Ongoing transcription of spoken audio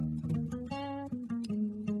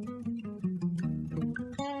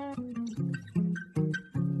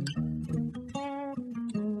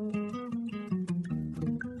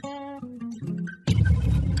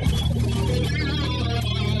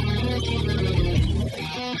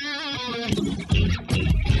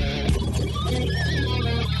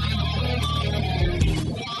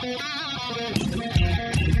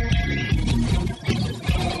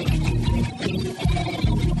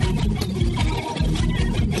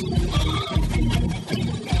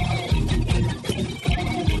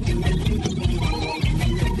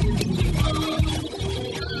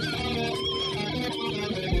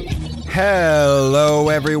Hello,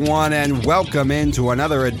 everyone, and welcome into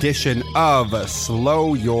another edition of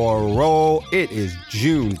Slow Your Roll. It is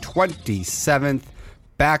June 27th,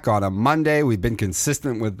 back on a Monday. We've been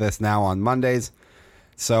consistent with this now on Mondays.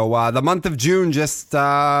 So the month of June just,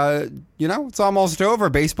 it's almost over.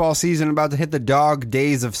 Baseball season about to hit the dog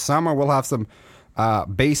days of summer. We'll have some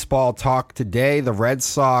baseball talk today. The Red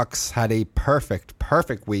Sox had a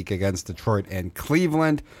perfect week against Detroit and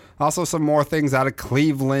Cleveland. Also, some more things out of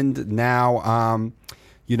Cleveland now.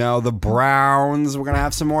 The Browns. We're going to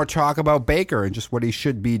have some more talk about Baker and just what he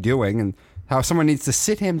should be doing and how someone needs to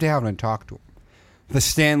sit him down and talk to him. The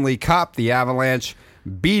Stanley Cup, the Avalanche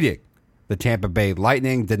beating the Tampa Bay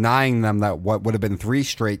Lightning, denying them that what would have been 3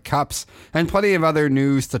 straight cups, and plenty of other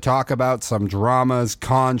news to talk about, some dramas,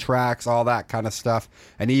 contracts, all that kind of stuff,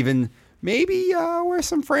 and even maybe where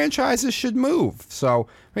some franchises should move. So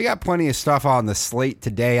we got plenty of stuff on the slate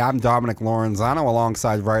today. I'm Dominic Lorenzano,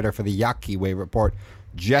 alongside writer for the Yaki Way Report,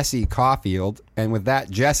 Jesse Caulfield. And with that,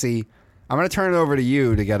 Jesse, I'm going to turn it over to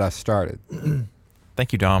you to get us started.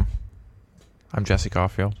 Thank you, Dom. I'm Jesse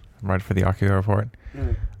Caulfield. I'm writer for the Yaki Way Report.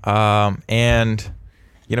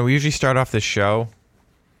 We usually start off this show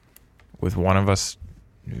with one of us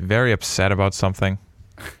very upset about something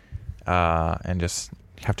and just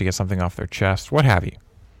have to get something off their chest, what have you.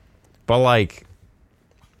 But it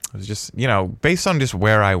was just, based on just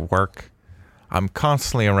where I work, I'm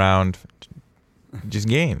constantly around just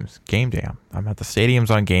game day. I'm at the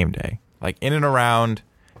stadiums on game day, in and around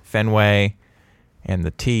Fenway and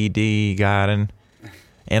the TD Garden.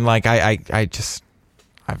 And I just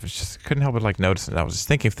couldn't help but noticing. I was just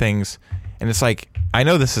thinking of things, and it's I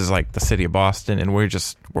know this is the city of Boston, and we're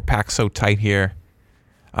packed so tight here,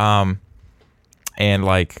 and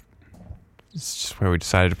it's just where we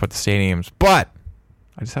decided to put the stadiums. But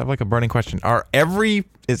I just have a burning question: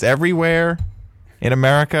 is everywhere in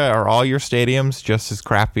America, are all your stadiums just as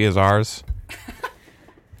crappy as ours?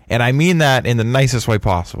 And I mean that in the nicest way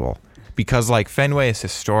possible, because Fenway is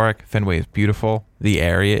historic, Fenway is beautiful, the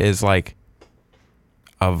area is a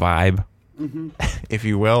vibe, if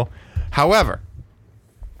you will. However,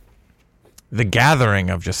 the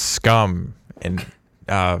gathering of just scum, and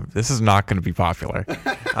this is not going to be popular,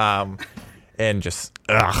 and just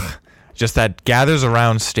that gathers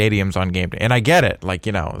around stadiums on game day. And I get it,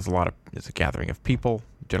 it's a gathering of people.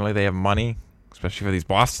 Generally, they have money, especially for these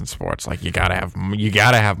Boston sports. You gotta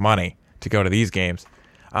have money to go to these games.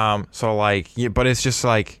 But it's just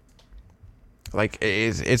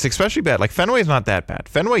it's especially bad. Fenway's not that bad.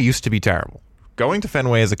 Fenway used to be terrible. Going to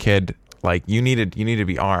Fenway as a kid, you needed to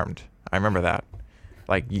be armed. I remember that.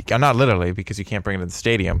 Not literally, because you can't bring it to the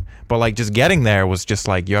stadium, but just getting there was just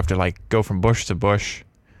you have to go from bush to bush,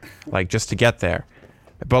 just to get there.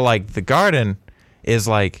 But the Garden is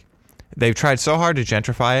they've tried so hard to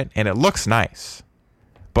gentrify it, and it looks nice.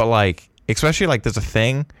 But especially there's a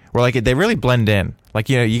thing where they really blend in.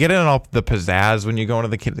 You get in all the pizzazz when you go into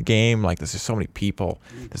the game. There's just so many people.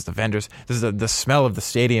 There's the vendors. There's the smell of the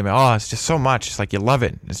stadium. Oh, it's just so much. It's you love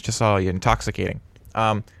it. It's just all intoxicating.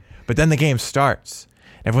 But then the game starts.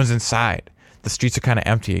 Everyone's inside. The streets are kind of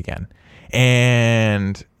empty again.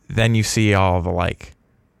 And then you see all the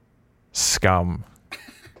scum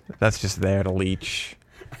that's just there to leech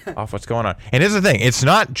off what's going on. And here's the thing. It's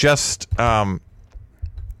not just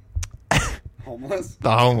Homeless?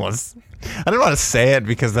 The homeless. I don't want to say it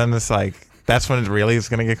because then it's that's when it really is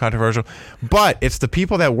going to get controversial. But it's the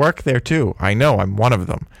people that work there too. I know, I'm one of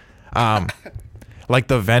them.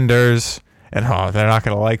 The vendors, and they're not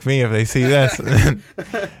going to like me if they see this.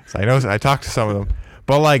 So I talked to some of them.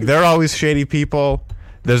 But they're always shady people.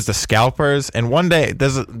 There's the scalpers, and one day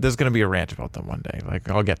there's going to be a rant about them one day.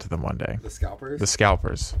 I'll get to them one day. The scalpers? The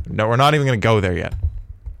scalpers. No, we're not even going to go there yet.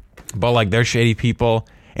 But they're shady people,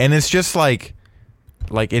 and it's just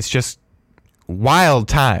it's just wild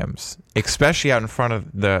times, especially out in front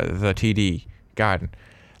of the TD Garden.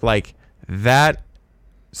 That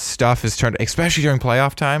stuff is turned, especially during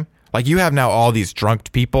playoff time. You have now all these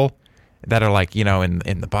drunk people that are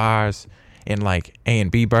in the bars, in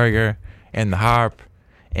A&B Burger, and the Harp,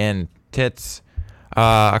 and Tits,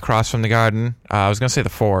 across from the Garden. I was gonna say the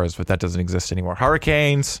Fours, but that doesn't exist anymore.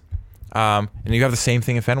 Hurricanes, and you have the same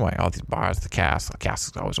thing in Fenway. All these bars, the Cask. The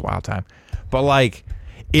Cask is always a wild time. But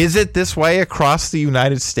is it this way across the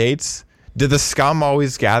United States? Do the scum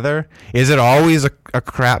always gather? Is it always a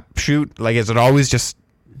crapshoot? Is it always just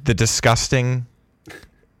the disgusting?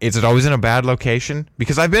 Is it always in a bad location?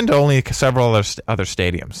 Because I've been to only several other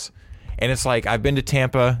stadiums, and it's I've been to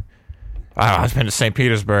Tampa. I've been to St.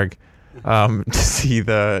 Petersburg to see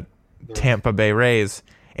the Tampa Bay Rays,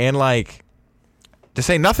 and to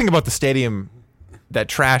say nothing about the stadium that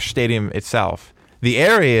trash stadium itself. The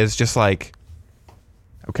area is just like,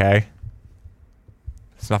 okay,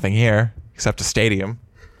 there's nothing here except a stadium,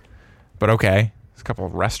 but okay, there's a couple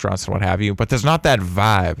of restaurants and what have you, but there's not that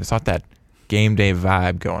vibe. It's not that game day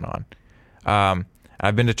vibe going on.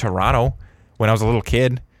 I've been to Toronto when I was a little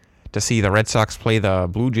kid to see the Red Sox play the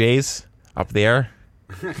Blue Jays up there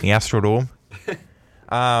in the Astrodome.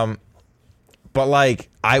 But like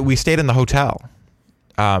we stayed in the hotel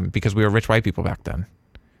because we were rich white people back then.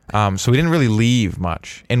 So we didn't really leave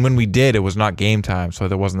much. And when we did, it was not game time, so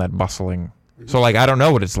there wasn't that bustling. So like I don't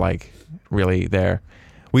know what it's like really there.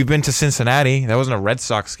 We've been to Cincinnati. That wasn't a Red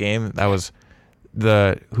Sox game. That was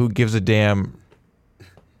the who gives a damn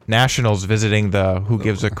Nationals visiting the who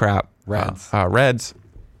gives a crap Reds. Reds.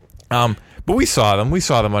 But we saw them. We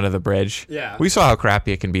saw them under the bridge. Yeah. We saw how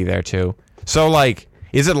crappy it can be there too. So like,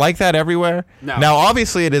 is it like that everywhere? No. Now,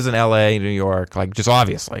 obviously, it is in L.A., New York. Like, just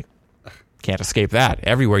obviously, can't escape that.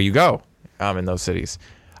 Everywhere you go, in those cities,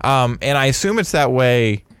 and I assume it's that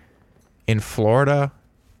way in Florida.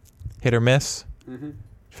 Hit or miss,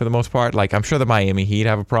 for the most part. Like, I'm sure the Miami Heat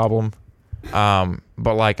have a problem,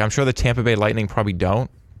 but like, I'm sure the Tampa Bay Lightning probably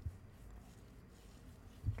don't.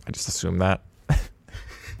 I just assume that.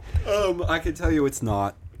 I can tell you it's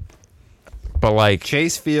not. But like,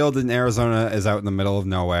 Chase Field in Arizona is out in the middle of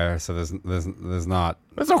nowhere, so there's not.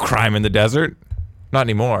 there's no crime in the desert. Not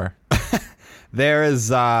anymore. There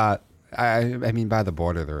is. I mean, by the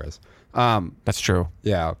border there is. That's true.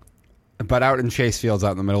 Yeah, but out in Chase Field's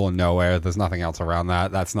out in the middle of nowhere. There's nothing else around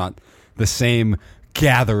that. That's not the same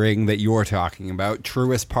gathering that you're talking about.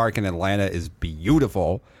 Truist Park in Atlanta is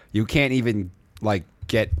beautiful. You can't even like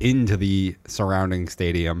get into the surrounding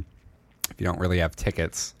stadium if you don't really have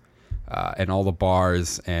tickets. And all the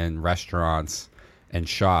bars and restaurants and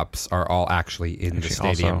shops are all actually in the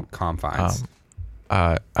stadium also, confines.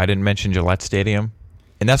 I didn't mention Gillette Stadium,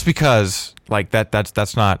 and that's because like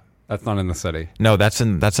that's not. That's not in the city. No, that's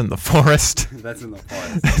in the forest. That's in the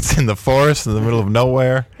forest. That's in the forest in the middle of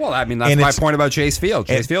nowhere. Well, I mean, that's my point about Chase Field.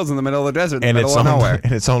 Chase Field's in the middle of the desert, in the middle of nowhere.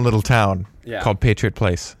 In its own little town Yeah. called Patriot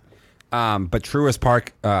Place. But Truist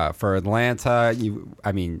Park for Atlanta,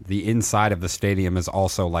 the inside of the stadium is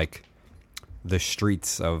also like the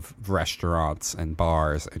streets of restaurants and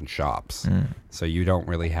bars and shops. So you don't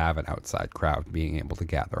really have an outside crowd being able to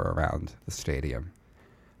gather around the stadium.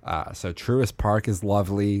 So Truist Park is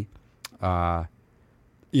lovely. I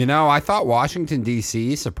thought Washington,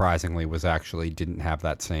 D.C., surprisingly, didn't have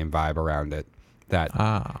that same vibe around it that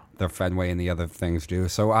the Fenway and the other things do.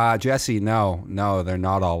 So, Jesse, no, they're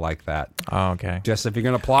not all like that. Oh, okay. Just if you're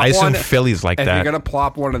going to plop I assume one... Philly's like if that. you're going to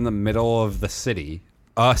plop one in the middle of the city,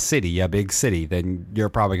 a big city, then you're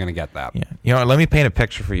probably going to get that. Yeah. Let me paint a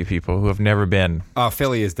picture for you people who have never been.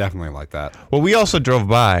 Philly is definitely like that. Well, we also drove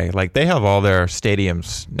by. Like, they have all their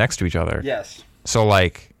stadiums next to each other. Yes. So,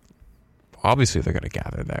 like, obviously they're going to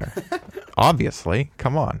gather there. Obviously.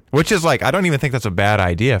 Come on. Which is, like, I don't even think that's a bad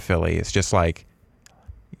idea, Philly. It's just, like,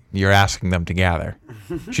 you're asking them to gather.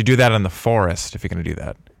 You should do that in the forest if you're going to do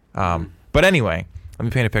that. But anyway, let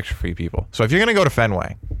me paint a picture for you people. So, if you're going to go to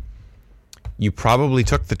Fenway, you probably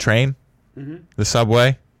took the train, the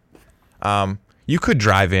subway. You could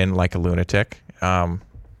drive in like a lunatic. I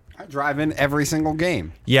drive in every single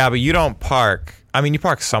game. Yeah, but you don't park. I mean, you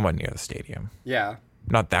park somewhat near the stadium. Yeah.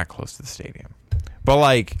 Not that close to the stadium. But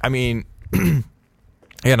like, I mean, again,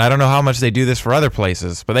 I don't know how much they do this for other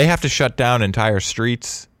places, but they have to shut down entire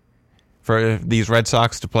streets for these Red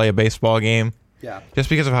Sox to play a baseball game. Yeah. Just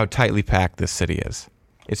because of how tightly packed this city is.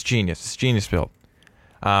 It's genius. It's genius built.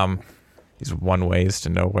 These one ways to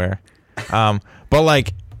nowhere. But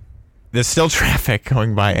like, there's still traffic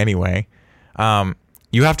going by anyway.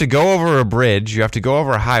 You have to go over a bridge. You have to go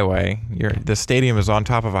over a highway. The stadium is on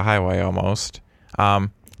top of a highway almost. Like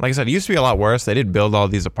I said, it used to be a lot worse. They did build all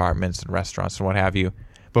these apartments and restaurants and what have you.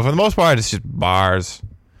 But for the most part, it's just bars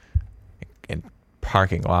and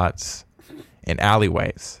parking lots and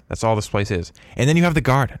alleyways. That's all this place is. And then you have the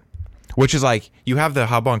Garden, which is like, you have the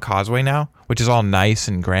hub on Causeway now, which is all nice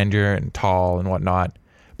and grandeur and tall and whatnot.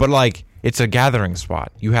 But like, it's a gathering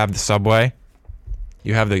spot. You have the subway.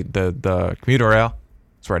 You have the commuter rail.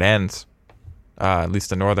 That's where it ends. At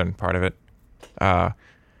least the northern part of it.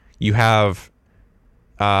 You have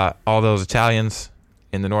all those Italians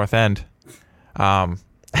in the north end. Right,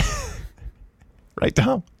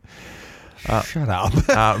 Tom? Shut up.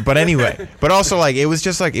 But anyway, but also like it was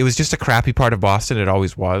just a crappy part of Boston. It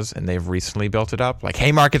always was, and they've recently built it up. Like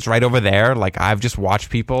Haymarket's right over there. Like I've just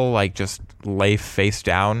watched people like just lay face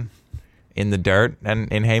down in the dirt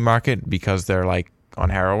and in Haymarket because they're like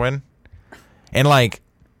on heroin, and like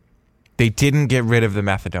they didn't get rid of the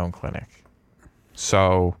methadone clinic.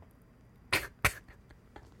 So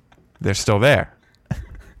they're still there.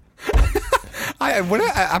 I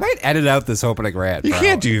might edit out this opening rant. You bro.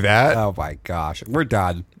 can't do that. Oh my gosh, we're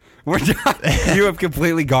done. We're done. You have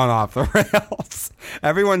completely gone off the rails.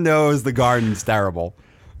 Everyone knows the Garden's terrible,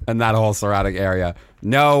 and that whole surrounding area.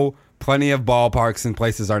 No, plenty of ballparks and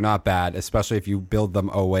places are not bad, especially if you build them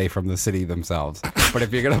away from the city themselves. But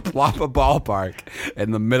if you're gonna plop a ballpark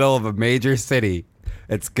in the middle of a major city,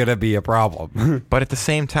 it's gonna be a problem. But at the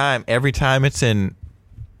same time, every time it's in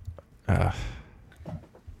the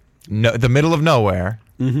middle of nowhere,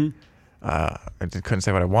 I just couldn't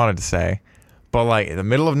say what I wanted to say, but like in the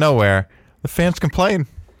middle of nowhere, the fans complain.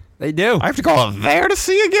 They do. I have to go out there to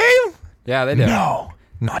see a game? Yeah, they do. No,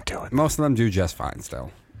 not doing it. Most of them do just fine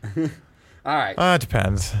still. All right. It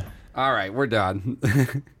depends. All right, we're done.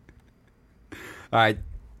 All right,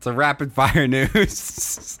 so rapid fire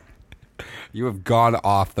news. You have gone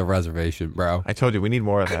off the reservation, bro. I told you we need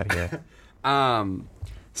more of that here.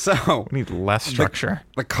 So We need less structure.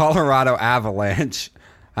 the Colorado Avalanche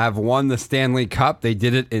have won the Stanley Cup. They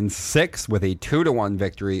did it in 6 with a 2-1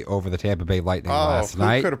 victory over the Tampa Bay Lightning last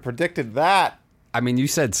night. have predicted that? I mean, you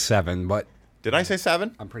said 7, but Did I say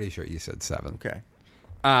 7? I'm pretty sure you said 7. Okay.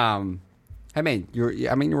 I mean, you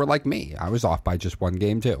were like me. I was off by just 1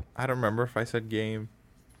 game too. I don't remember if I said game.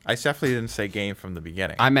 I definitely didn't say game from the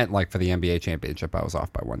beginning. I meant like for the NBA championship, I was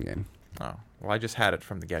off by 1 game. Oh, well, I just had it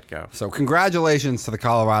from the get-go. So congratulations to the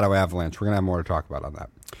Colorado Avalanche. We're going to have more to talk about on that.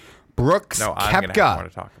 Brooks No, I'm going to have more to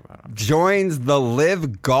Koepka talk about. joins the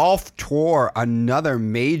Live Golf Tour, another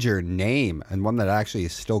major name and one that actually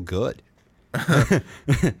is still good.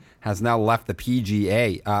 Has now left the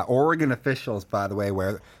PGA. Oregon officials, by the way,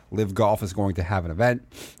 where Live Golf is going to have an event,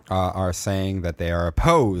 are saying that they are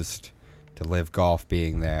opposed to Live Golf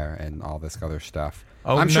being there and all this other stuff.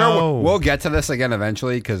 Oh, I'm no. sure we'll get to this again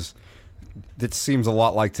eventually because it seems a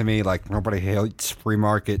lot like to me like nobody hates free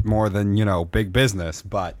market more than, big business.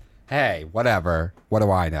 But hey, whatever. What do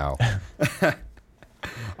I know?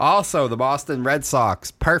 Also, the Boston Red Sox,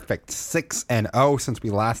 perfect 6-0 since we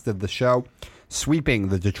last did the show, sweeping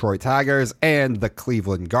the Detroit Tigers and the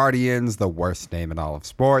Cleveland Guardians, the worst name in all of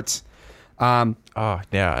sports. Oh,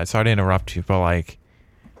 yeah. Sorry to interrupt you, but like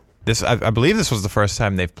this, I believe this was the first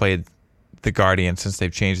time they've played the Guardians since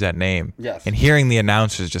they've changed that name. Yes. And hearing the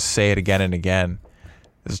announcers just say it again and again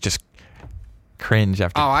is just cringe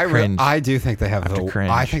after cringe. I do think they have cringe.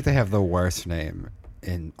 I think they have the worst name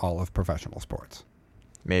in all of professional sports.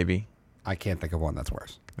 Maybe I can't think of one that's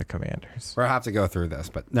worse. the Commanders. We'll have to go through this,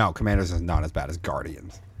 but no, Commanders is not as bad as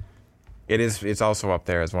Guardians. It is. It's also up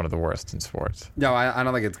there as one of the worst in sports. No, I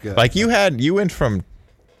don't think it's good. Like you went from,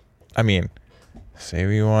 I mean, say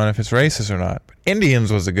what you want if it's racist or not, but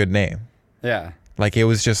Indians was a good name. Yeah. Like it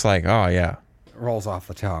was just like, oh yeah, It rolls off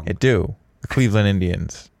the tongue. it do. The Cleveland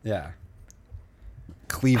Indians. Yeah.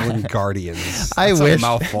 Cleveland Guardians. I That's a wish-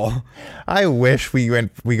 mouthful. I wish we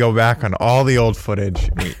go back on all the old footage,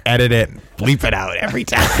 and we edit it, and bleep it out every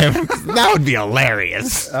time. That would be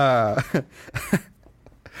hilarious. All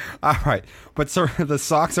right. But so the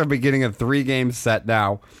Sox are beginning a 3-game set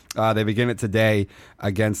now. They begin it today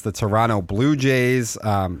against the Toronto Blue Jays,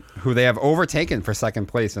 who they have overtaken for second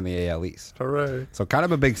place in the AL East. Hooray. So kind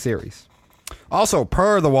of a big series. Also,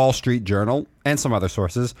 per the Wall Street Journal and some other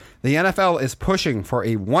sources, the NFL is pushing for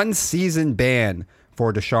a 1-season ban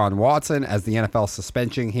for Deshaun Watson as the NFL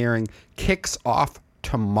suspension hearing kicks off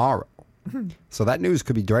tomorrow. So that news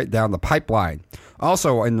could be right down the pipeline.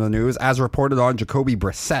 Also in the news, as reported on, Jacoby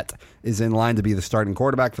Brissett is in line to be the starting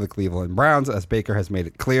quarterback for the Cleveland Browns, as Baker has made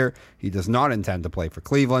it clear he does not intend to play for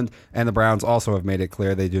Cleveland, and the Browns also have made it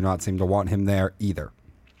clear they do not seem to want him there either.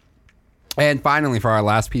 And finally, for our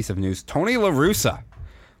last piece of news, Tony La Russa,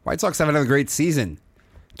 White Sox have another great season,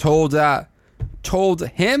 told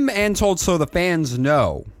him and told so the fans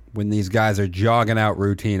know when these guys are jogging out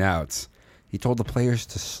routine outs. He told the players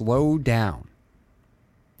to slow down,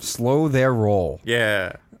 slow their roll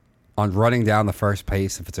Yeah. on running down the first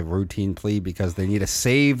base if it's a routine plea because they need to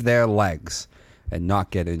save their legs and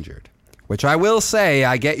not get injured. Which I will say,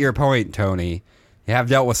 I get your point, Tony. You have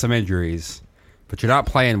dealt with some injuries, but you're not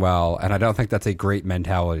playing well, and I don't think that's a great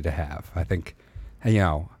mentality to have. I think,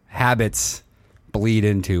 habits bleed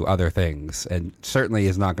into other things, and certainly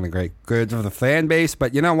is not going to be good for the fan base.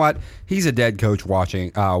 But you know what? He's a dead coach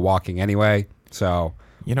walking anyway. So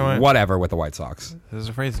You know what? Whatever with the White Sox. There's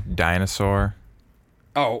a phrase, dinosaur.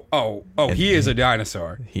 Oh! He is a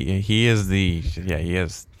dinosaur. He is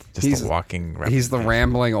just a walking. He's the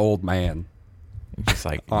rambling old man. Just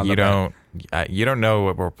like On you the don't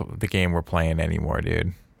know what the game we're playing anymore,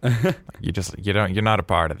 dude. You're not a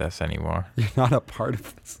part of this anymore. You're not a part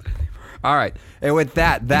of this. All right. And with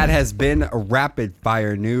that has been rapid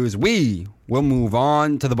fire news. We will move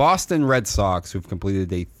on to the Boston Red Sox, who've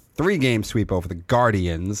completed a 3-game sweep over the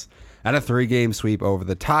Guardians and a 3-game sweep over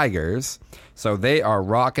the Tigers. So they are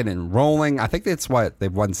rocking and rolling. I think that's what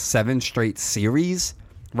they've won 7 straight series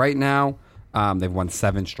right now. They've won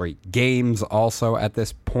 7 straight games also at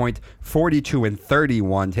this point.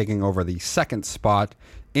 42-31, taking over the second spot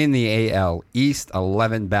in the AL East.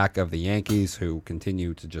 11 back of the Yankees, who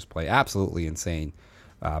continue to just play absolutely insane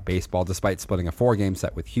baseball, despite splitting a 4-game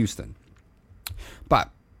set with Houston. But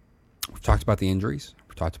we've talked about the injuries.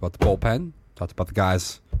 We talked about the bullpen. Talked about the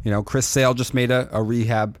guys. Chris Sale just made a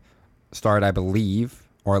rehab start, I believe,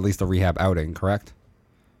 or at least a rehab outing, correct?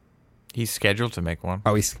 He's scheduled to make one.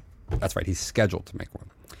 Oh, that's right. He's scheduled to make one.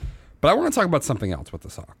 But I want to talk about something else with the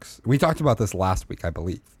Sox. We talked about this last week, I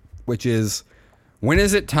believe, which is, when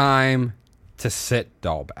is it time to sit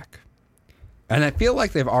Dahlbeck? And I feel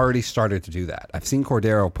like they've already started to do that. I've seen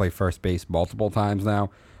Cordero play first base multiple times now.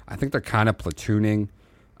 I think they're kind of platooning.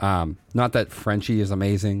 Not that Frenchie is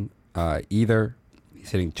amazing either.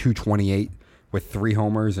 He's hitting .228 with 3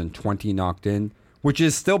 homers and 20 knocked in, which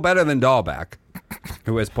is still better than Dahlbeck,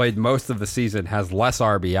 who has played most of the season, has less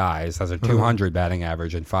RBIs, has a .200 batting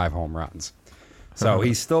average, and 5 home runs. So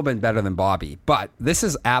he's still been better than Bobby. But this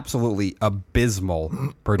is absolutely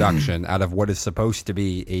abysmal production out of what is supposed to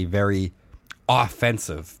be a very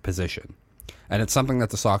offensive position. And it's something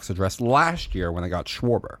that the Sox addressed last year when they got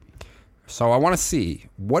Schwarber. So I want to see,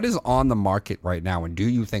 what is on the market right now, and do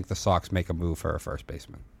you think the Sox make a move for a first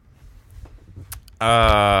baseman?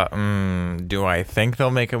 Do I think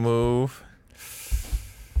they'll make a move?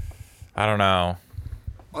 I don't know.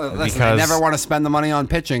 Well, listen, they never want to spend the money on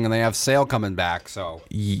pitching, and they have Sale coming back. So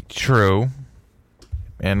true,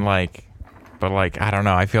 and I don't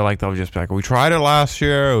know. I feel like they'll just be like, we tried it last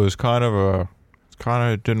year. It was kind of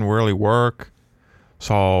didn't really work.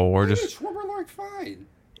 So we're just Schwarber looked fine.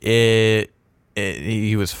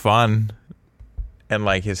 He was fun,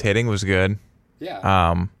 and his hitting was good.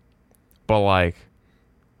 Yeah. But I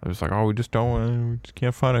was like, we just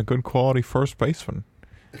can't find a good quality first baseman.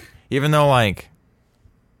 Even though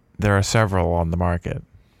there are several on the market.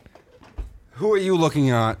 Who are you looking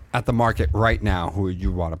at the market right now? Who would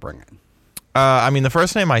you want to bring in? The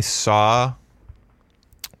first name I saw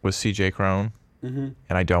was CJ Cron, and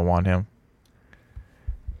I don't want him.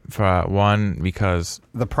 For one, because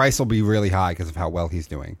the price will be really high because of how well he's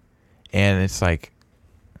doing, and it's I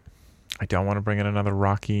don't want to bring in another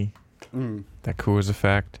Rocky. That Coors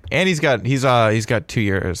effect, and he's got 2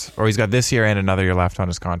 years, or he's got this year and another year left on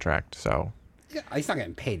his contract. So yeah, he's not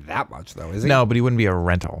getting paid that much though, is he? No, but he wouldn't be a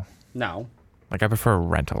rental. No, I prefer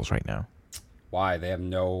rentals right now. Why? They have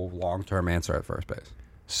no long-term answer at first base.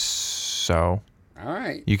 So all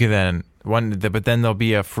right, you could then but then there'll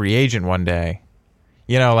be a free agent one day.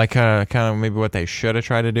 Kind of maybe what they should have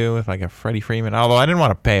tried to do with a Freddie Freeman. Although I didn't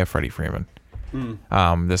want to pay a Freddie Freeman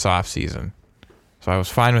this offseason. So I was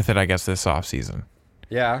fine with it, I guess, this offseason.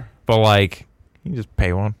 Yeah. But, you just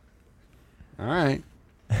pay one. All right.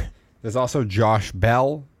 There's also Josh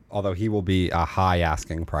Bell, although he will be a high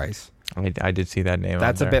asking price. I did see that name.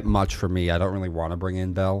 That's a bit much for me. I don't really want to bring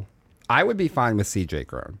in Bell. I would be fine with CJ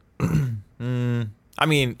Cron.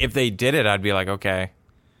 If they did it, I'd be like, okay.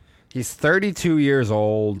 He's 32 years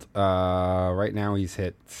old. Right now he's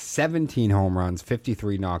hit 17 home runs,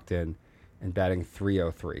 53 knocked in, and batting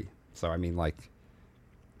 .303. So,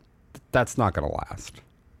 that's not going to last.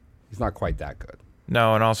 He's not quite that good.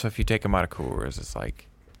 No, and also if you take him out of Coors, it's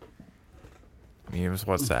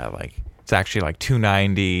what's that? It's actually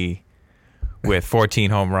 .290 with 14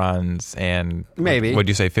 home runs and maybe. What'd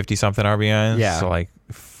you say, 50-something RBIs? Yeah. So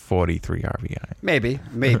 43 RBI.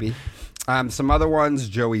 Maybe. Some other ones,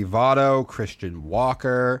 Joey Votto, Christian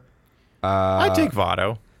Walker. I'd take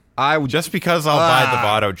Votto. I would just because I'll buy the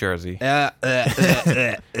Votto jersey.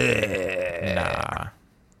 Nah.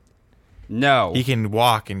 No. He can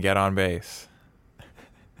walk and get on base.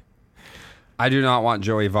 I do not want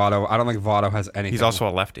Joey Votto. I don't think Votto has anything. He's also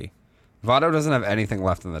a lefty. Votto doesn't have anything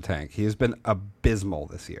left in the tank. He has been abysmal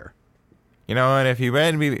this year. And if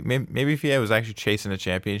maybe if he was actually chasing a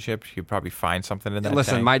championship, he'd probably find something in that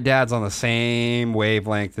Listen, tank. my dad's on the same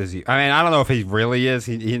wavelength as you. I don't know if he really is.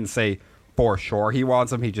 He didn't say for sure he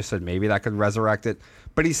wants him. He just said maybe that could resurrect it.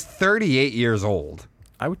 But he's 38 years old.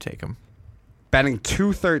 I would take him. Batting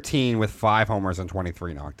 .213 with 5 homers and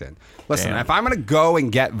 23 knocked in. Listen, Damn. if I'm going to go and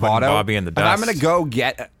get Votto, Bobby in the if I'm dust. going to go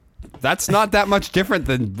get, that's not that much different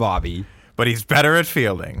than Bobby. But he's better at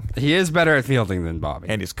fielding. He is better at fielding than Bobby.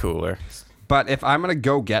 And he's cooler. But if I'm going to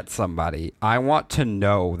go get somebody, I want to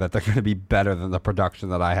know that they're going to be better than the production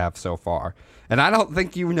that I have so far. And I don't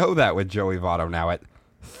think you know that with Joey Votto now at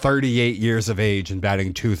 38 years of age and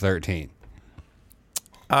batting .213.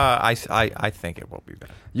 I think it will be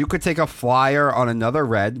better. You could take a flyer on another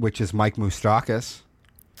Red, which is Mike Moustakas,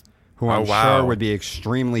 who I'm sure would be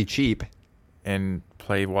extremely cheap. And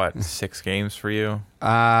play, 6 games for you?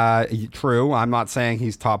 True. I'm not saying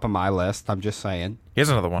he's top of my list. I'm just saying. Here's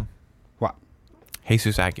another one. What?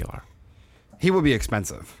 Jesus Aguilar. He will be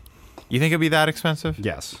expensive. You think it'll be that expensive?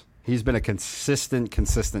 Yes. He's been a consistent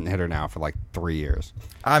hitter now for like 3 years.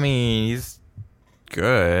 I mean, he's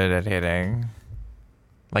good at hitting.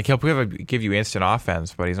 Like, he'll give you instant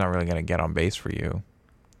offense, but he's not really going to get on base for you.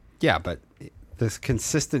 Yeah, but this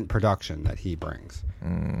consistent production that he brings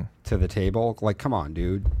to the table, like, come on,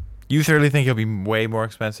 dude. You certainly think he'll be way more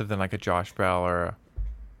expensive than like a Josh Bell or a...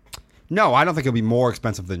 No, I don't think he'll be more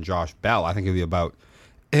expensive than Josh Bell. I think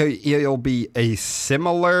he'll be a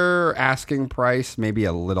similar asking price, maybe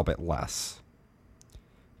a little bit less.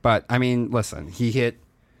 But, I mean, listen, he hit...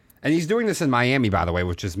 And he's doing this in Miami, by the way,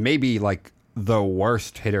 which is maybe like the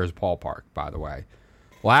worst hitter's ballpark, by the way.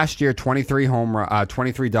 Last year, 23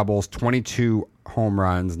 doubles, 22 home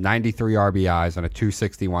runs, 93 RBIs, and a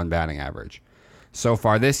 .261 batting average. So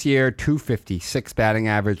far this year, .256 batting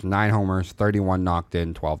average, 9 homers, 31 knocked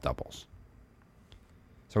in, 12 doubles.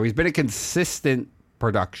 So he's been a consistent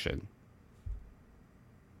production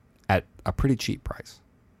at a pretty cheap price.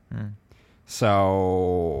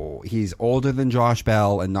 So he's older than Josh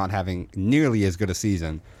Bell and not having nearly as good a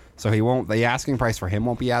season. So the asking price for him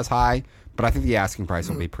won't be as high, but I think the asking price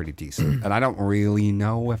will be pretty decent. And I don't really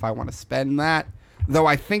know if I want to spend that, though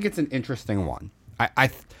I think it's an interesting one.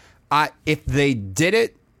 If they did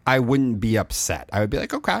it, I wouldn't be upset. I would be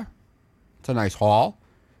like, okay, it's a nice haul.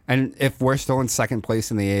 And if we're still in second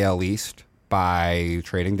place in the AL East by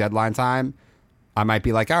trading deadline time, I might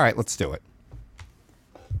be like, all right, let's do it.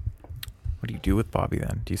 What do you do with Bobby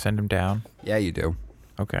then? Do you send him down? Yeah, you do.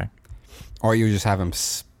 Okay. Or you just have him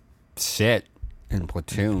sit in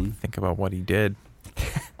platoon. Think about what he did.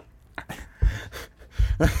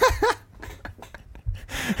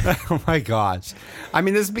 Oh my gosh. I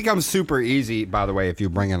mean, this becomes super easy, by the way, if you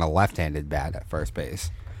bring in a left-handed bat at first base,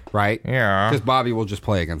 right? Yeah. Because Bobby will just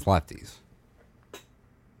play against lefties.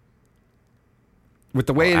 With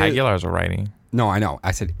the way Aguilar's a righty. No, I know.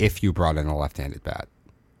 I said if you brought in a left-handed bat.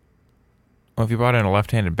 Well, if you brought in a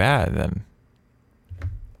left-handed bat, then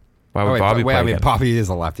why would Bobby play against? Bobby is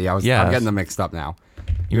a lefty. I'm getting them mixed up now.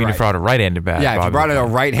 You mean if you brought a right-handed bat? Yeah, if you brought in a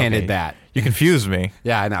right-handed bat. You confused me.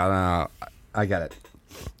 Yeah, no. I get it.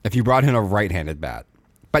 If you brought in a right-handed bat.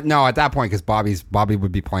 But no, at that point, because Bobby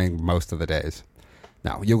would be playing most of the days.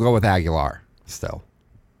 No, you'll go with Aguilar still.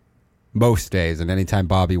 Most days, and anytime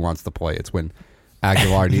Bobby wants to play, it's when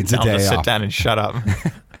Aguilar needs a day off. Sit down and shut up.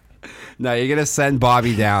 No, you're going to send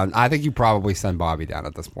Bobby down. I think you probably send Bobby down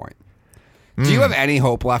at this point. Do you have any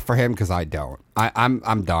hope left for him? Because I don't.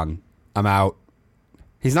 I'm done. I'm out.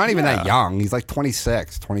 He's not even that young. He's like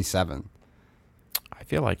 26, 27. I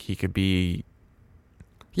feel like he could be...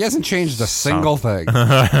 He hasn't changed a single thing.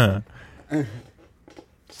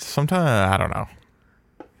 Sometimes, I don't know.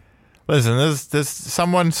 Listen, there's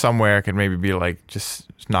someone somewhere could maybe be like, just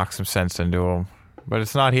knock some sense into him. But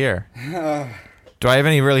it's not here. Do I have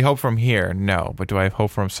any really hope from here? No. But do I have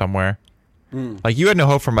hope from somewhere? Like, you had no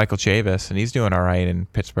hope from Michael Chavis, and he's doing all right in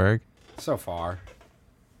Pittsburgh. So far.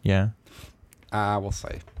 Yeah. We'll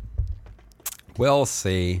see. We'll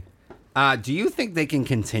see. Do you think they can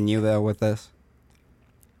continue, though, with this?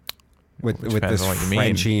 With this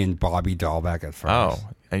Frenchie and Bobby Dahlbeck at first? Oh,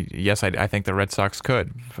 yes, I think the Red Sox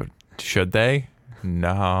could. But should they?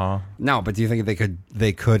 No. No, but do you think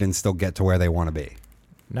they could and still get to where they want to be?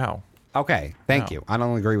 No. Okay, thank you. I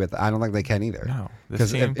don't agree with that. I don't think they can either. No.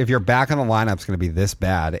 Because if your back on the lineup's going to be this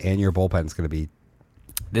bad and your bullpen's going to be...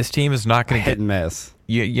 This team is not going to hit and miss.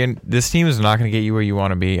 This team is not going to get you where you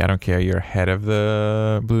want to be. I don't care. You're ahead of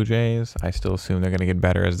the Blue Jays. I still assume they're going to get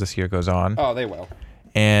better as this year goes on. Oh, they will.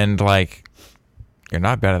 And, like, you're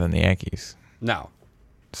not better than the Yankees. No.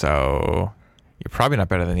 So you're probably not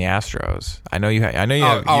better than the Astros. I know you. I know you.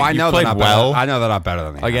 I know played well. I know they're not better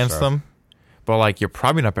than the against Astros. them, but like you're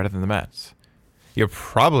probably not better than the Mets. You're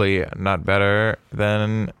probably not better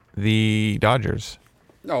than the Dodgers.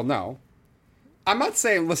 No. I'm not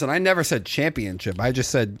saying. Listen, I never said championship. I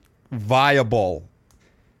just said viable.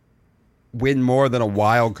 Win more than a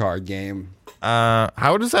wild card game.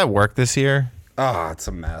 How does that work this year? Oh, it's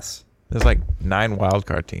a mess. There's like 9 wild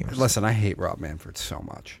card teams. Listen, I hate Rob Manfred so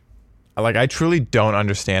much. Like, I truly don't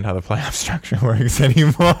understand how the playoff structure works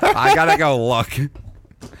anymore. I gotta go look.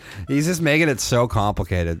 He's just making it so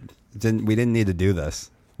complicated. We didn't need to do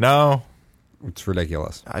this. No. It's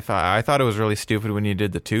ridiculous. I thought it was really stupid when you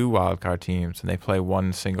did the 2 wildcard teams and they play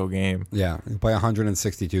one single game. Yeah, you play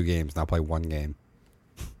 162 games, not play one game.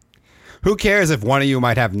 Who cares if one of you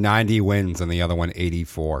might have 90 wins and the other one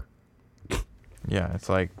 84? Yeah, it's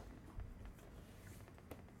like...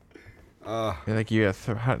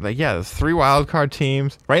 there's 3 wild card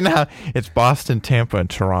teams right now. It's Boston, Tampa, and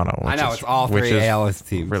Toronto. I know it's all 3 ALS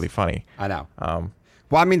teams. Really funny. I know.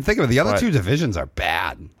 Well, I mean, think of it. The other 2 divisions are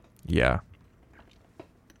bad. Yeah.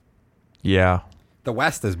 The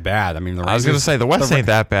West is bad. I mean, I was going to say the West ain't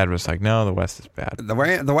that bad, but it's like no, the West is bad.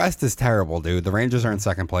 The West is terrible, dude. The Rangers are in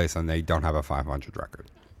second place and they don't have a 500 record.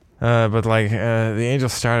 But like the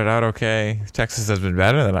Angels started out okay. Texas has been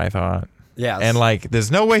better than I thought. Yeah, and like,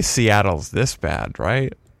 there's no way Seattle's this bad,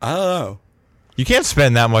 right? Oh, you can't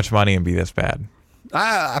spend that much money and be this bad.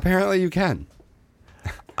 Apparently, you can.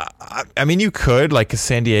 I mean, you could, like, 'cause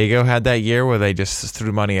San Diego had that year where they just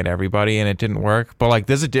threw money at everybody and it didn't work. But like,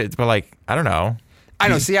 I don't know. I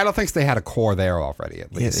know Seattle thinks they had a core there already,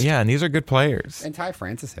 at least. Yeah, and these are good players. And Ty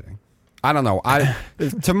France is hitting. I don't know.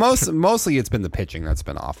 Mostly it's been the pitching that's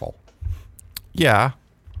been awful. Yeah,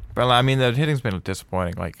 but I mean the hitting's been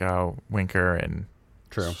disappointing. Like Winker and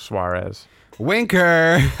Suarez.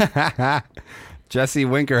 Winker, Jesse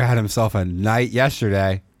Winker had himself a night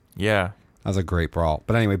yesterday. Yeah, that was a great brawl.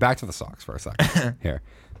 But anyway, back to the Sox for a second. Here,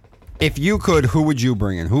 if you could, who would you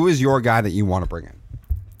bring in? Who is your guy that you want to bring in?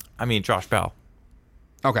 I mean Josh Bell.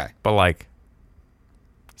 Okay, but like,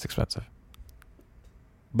 it's expensive.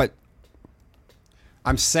 But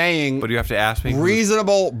I'm saying, but you have to ask me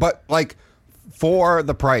reasonable, but like for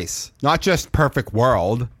the price, not just perfect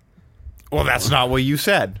world. Well, that's not what you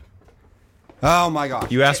said. Oh my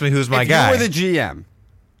gosh! You asked me who's my If guy. you were the GM,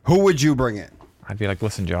 who would you bring in? I'd be like,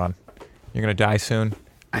 listen, John, you're gonna die soon.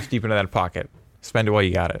 Just deep into that pocket. Spend it while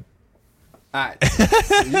you got it. All right.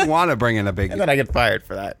 So you want to bring in a big, and then I get fired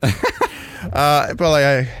for that. But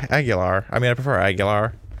like Aguilar. I mean, I prefer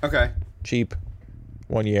Aguilar. Okay. Cheap.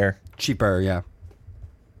 1 year. Cheaper, yeah.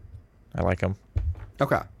 I like him.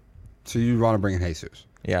 Okay. So you want to bring in Jesus?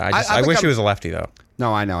 Yeah, I wish he was a lefty though.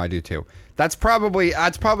 No, I know, I do too. That's probably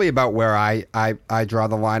about where I draw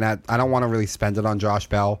the line at. I don't want to really spend it on Josh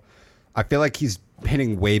Bell. I feel like he's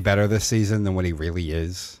hitting way better this season than what he really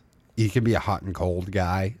is. He can be a hot and cold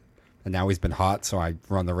guy, and now he's been hot, so I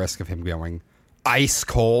run the risk of him going ice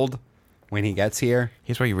cold when he gets here.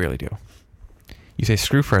 Here's what you really do. You say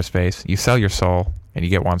screw first base, you sell your soul, and you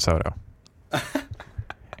get Juan Soto.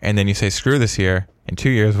 And then you say screw this year, in 2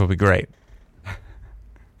 years we'll be great.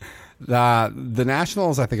 The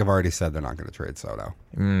Nationals, I think, have already said they're not going to trade Soto.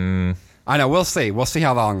 I know. We'll see. We'll see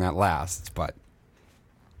how long that lasts. But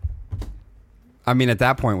I mean, at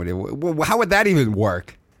that point, how would that even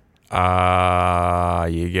work?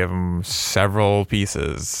 You give them several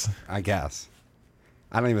pieces. I guess.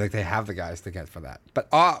 I don't even think they have the guys to get for that. But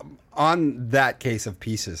on that case of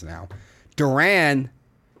pieces now, Duran,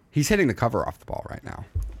 he's hitting the cover off the ball right now.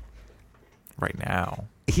 Right now.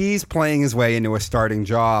 He's playing his way into a starting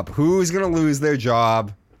job. Who's going to lose their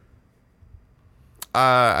job?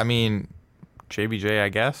 I mean, JBJ, I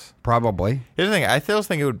guess. Probably. Here's the thing. I still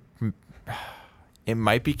think it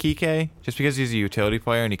might be Kike, just because he's a utility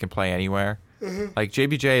player and he can play anywhere. Mm-hmm. Like,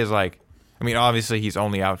 JBJ is like, I mean, obviously he's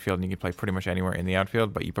only outfield and he can play pretty much anywhere in the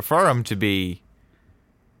outfield, but you prefer him to be,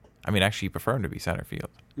 I mean, actually you prefer him to be center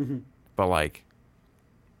field. Mm-hmm. But like,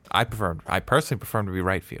 I personally prefer him to be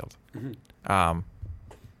right field. Mm-hmm.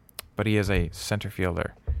 But he is a center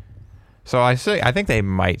fielder. So I think they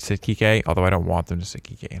might sit Kike, although I don't want them to sit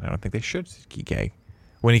Kike, and I don't think they should sit Kike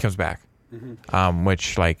when he comes back. Mm-hmm.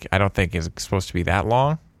 Which, like, I don't think is supposed to be that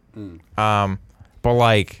long. But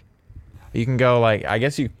like, you can go, like, I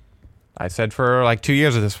said for like 2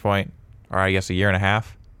 years at this point, or I guess a year and a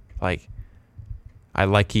half. Like, I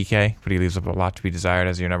like Kike, but he leaves a lot to be desired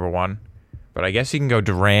as your number one. But I guess you can go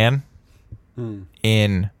Duran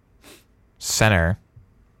in center,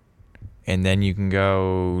 and then you can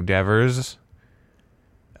go Devers.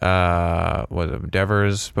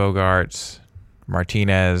 Devers, Bogarts,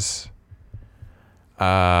 Martinez.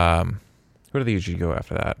 Who do they usually go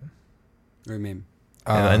after that? What do you mean?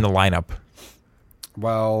 In the lineup.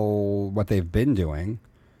 Well, what they've been doing,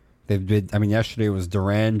 yesterday was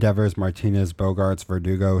Duran, Devers, Martinez, Bogarts,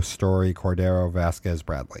 Verdugo, Story, Cordero, Vasquez,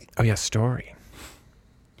 Bradley. Oh yeah, Story.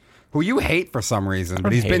 Who you hate for some reason,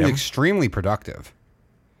 but he's been extremely productive.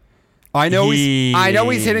 I know he's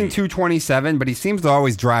hitting 227, but he seems to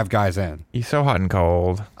always drive guys in. He's so hot and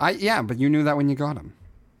cold. Yeah, but you knew that when you got him.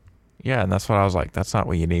 Yeah, and that's what I was like. That's not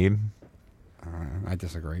what you need. I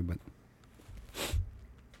disagree, but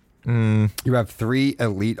You have 3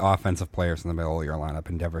 elite offensive players in the middle of your lineup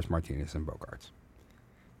in Devers, Martinez, and Bogarts.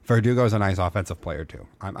 Verdugo's a nice offensive player, too.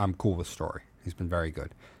 I'm cool with Story. He's been very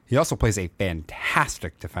good. He also plays a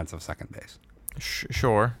fantastic defensive second base.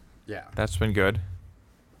 Sure. Yeah. That's been good.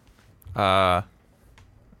 But,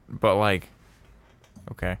 like,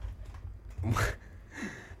 okay.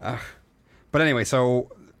 But anyway,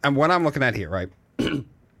 so and what I'm looking at here, right?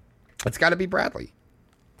 It's got to be Bradley.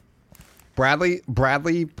 Bradley,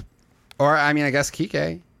 or I mean, I guess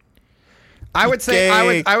Kike. I would say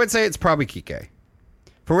it's probably Kike.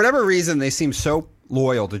 For whatever reason, they seem so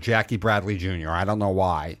loyal to Jackie Bradley Jr. I don't know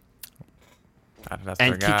why. That's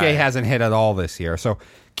And Kike hasn't hit at all this year, so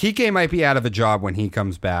Kike might be out of a job when he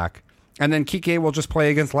comes back, and then Kike will just play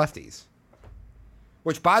against lefties.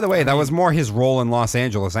 Which, by the way, that was more his role in Los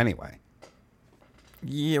Angeles anyway.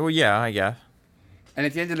 Yeah, well, yeah, I guess. And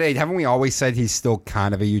at the end of the day, haven't we always said he's still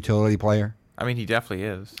kind of a utility player? I mean, he definitely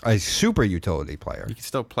is. A super utility player. He can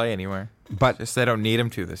still play anywhere. But Just they don't need him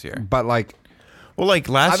to this year. But like, Well, like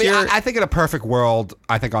last year, I think in a perfect world,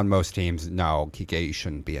 I think on most teams, no, Kike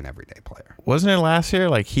shouldn't be an everyday player. wasn't it last year?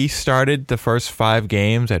 Like he started the first 5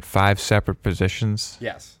 games at 5 separate positions.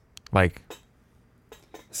 Yes. Like,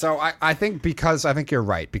 So I think you're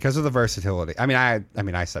right because of the versatility. I mean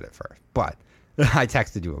I said it first, but I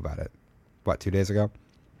texted you about it. What, 2 days ago?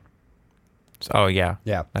 oh yeah,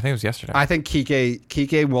 Yeah. I think it was yesterday. I think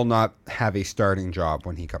Kike will not have a starting job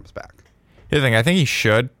when he comes back. Here's the thing: I think he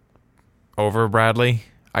should over Bradley.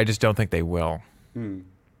 I just don't think they will.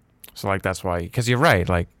 So like that's why, because you're right.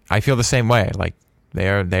 Like I feel the same way. Like they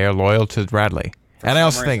are loyal to Bradley, and I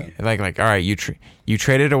also think like all right, you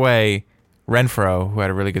traded away Renfroe, who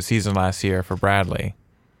had a really good season last year, for Bradley,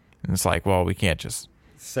 and it's like, well, we can't just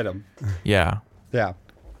Sit him. yeah. Yeah.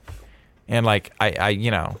 And like I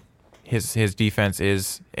you know, his defense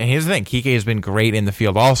is, and here's the thing: Kike has been great in the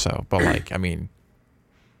field also, but like I mean,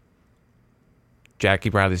 Jackie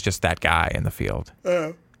Bradley's just that guy in the field.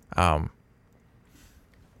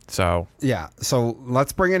 So Yeah. So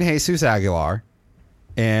let's bring in Jesus Aguilar,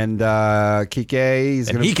 and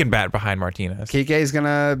Kike he can bat behind Martinez. Kike is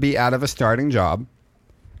gonna be out of a starting job.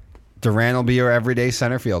 Duran will be your everyday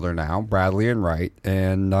center fielder now. Bradley in right,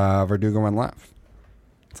 and Verdugo in left.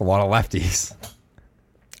 It's a lot of lefties.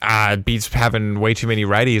 It beats having way too many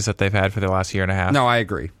righties that they've had for the last year and a half. No, I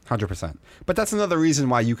agree, 100%. But that's another reason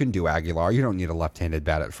why you can do Aguilar. You don't need a left-handed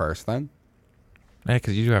bat at first, then. Yeah,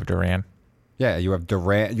 because you do have Duran. Yeah, you have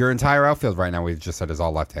Duran. Your entire outfield right now, we've just said, is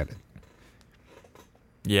all left-handed.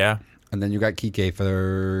 Yeah. And then you got Kike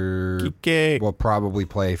for... Kike. Will probably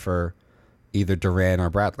play for either Duran or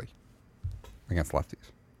Bradley against lefties,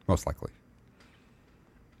 most likely.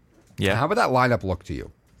 Yeah. How would that lineup look to you?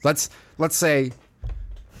 Let's say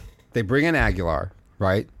they bring in Aguilar,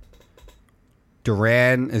 right?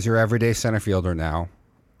 Duran is your everyday center fielder now.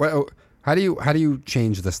 How do you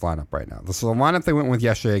change this lineup right now? This is the lineup they went with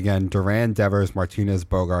yesterday again. Duran, Devers, Martinez,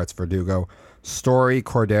 Bogarts, Verdugo, Story,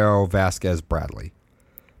 Cordero, Vasquez, Bradley.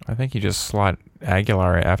 I think you just slot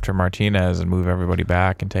Aguilar after Martinez and move everybody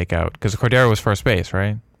back and take out, because Cordero was first base,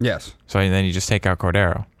 right? Yes. So then you just take out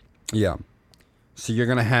Cordero. Yeah. So you're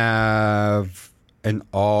going to have an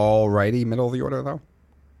all-righty middle of the order, though?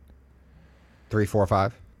 3, 4,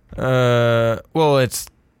 5? Well, it's...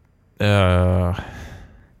 But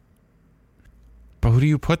who do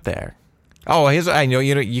you put there? Oh, I know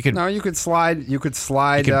you could... No, you could slide... You could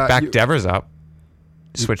back Devers up.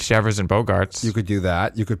 Switch Devers and Bogarts. You could do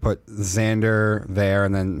that. You could put Xander there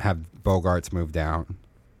and then have Bogarts move down.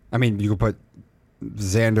 I mean, you could put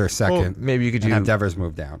Xander second. Well, maybe you could have Devers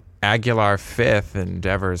move down. Aguilar 5th and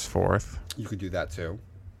Devers 4th. You could do that too.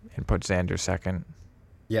 And put Xander 2nd.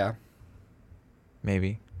 Yeah.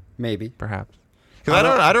 Maybe. Perhaps. Because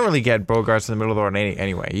I don't really get Bogarts in the middle of the order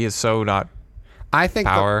anyway. He is so not I think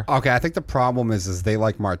power. I think the problem is they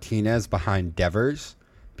like Martinez behind Devers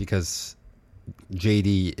because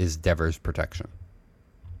JD is Devers' protection.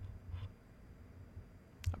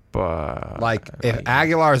 But if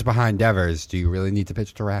Aguilar is behind Devers, do you really need to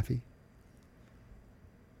pitch to Raffy?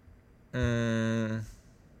 I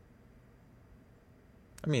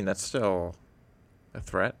mean, that's still a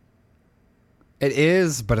threat. It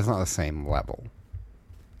is, but it's not the same level.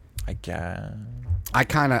 I guess. I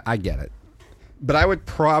get it. But I would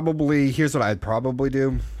probably, here's what I'd probably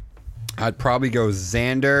do. I'd probably go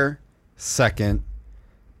Xander 2nd,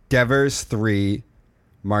 Devers 3,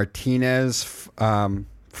 Martinez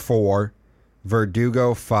 4,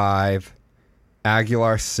 Verdugo 5,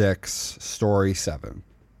 Aguilar 6, Story 7.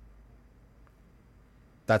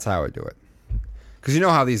 That's how I would do it. Because you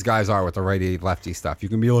know how these guys are with the righty-lefty stuff. You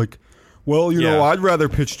can be like, well, you know, I'd rather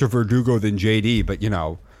pitch to Verdugo than JD, but, you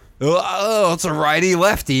know, oh, it's a righty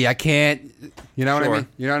lefty. I can't. You know what I Sure. mean?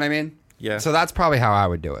 You know what I mean? Yeah. So that's probably how I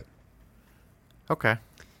would do it. Okay.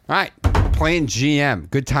 All right, playing GM.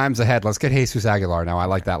 Good times ahead. Let's get Jesus Aguilar now. I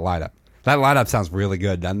like that lineup. That lineup sounds really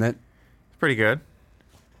good, doesn't it? It's pretty good.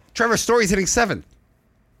 Trevor Story's hitting 7th.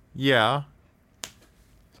 Yeah.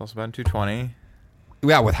 It's also been 220.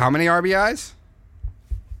 Yeah, with how many RBIs?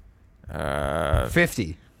 50.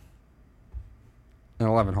 50. And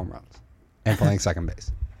 11 home runs. And playing second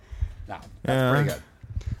base. No, that's pretty good.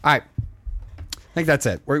 All right. I think that's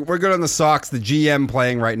it. We're good on the Sox. The GM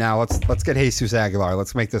playing right now. Let's get Jesus Aguilar.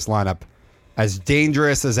 Let's make this lineup as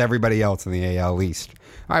dangerous as everybody else in the AL East.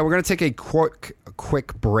 All right, we're going to take a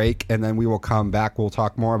quick break, and then we will come back. We'll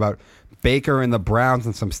talk more about Baker and the Browns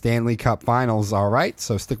and some Stanley Cup finals. All right,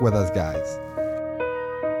 so stick with us, guys.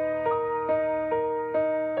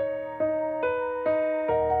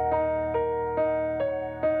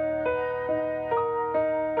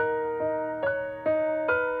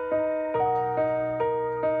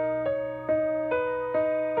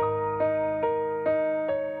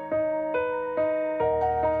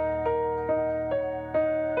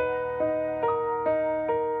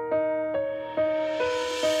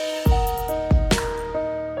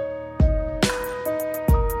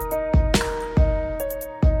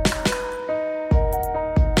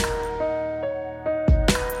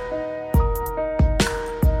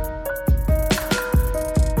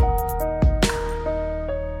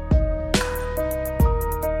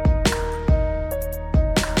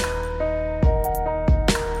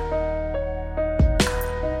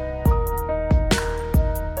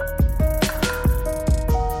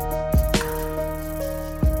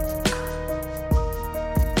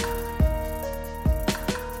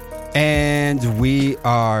 And we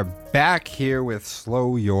are back here with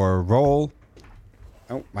Slow Your Roll.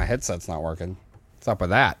 Oh, my headset's not working. What's up with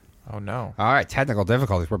that? Oh, no. All right, technical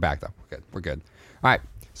difficulties. We're back, though. We're good. All right,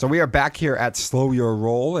 so we are back here at Slow Your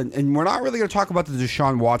Roll, and we're not really going to talk about the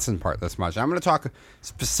Deshaun Watson part this much. I'm going to talk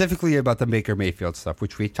specifically about the Baker Mayfield stuff,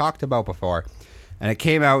 which we talked about before. And it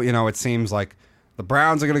came out, it seems like the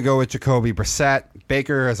Browns are going to go with Jacoby Brissett.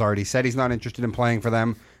 Baker has already said he's not interested in playing for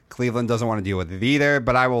them. Cleveland doesn't want to deal with it either,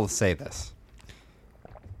 but I will say this.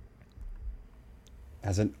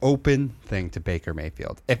 As an open thing to Baker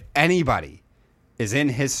Mayfield, if anybody is in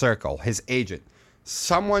his circle, his agent,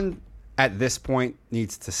 someone at this point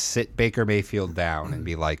needs to sit Baker Mayfield down and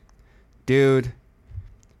be like, dude,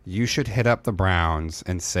 you should hit up the Browns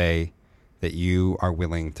and say that you are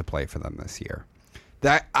willing to play for them this year.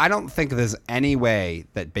 That I don't think there's any way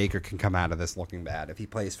that Baker can come out of this looking bad if he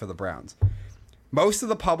plays for the Browns. Most of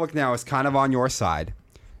the public now is kind of on your side.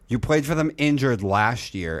 You played for them injured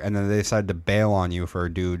last year, and then they decided to bail on you for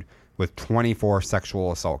a dude with 24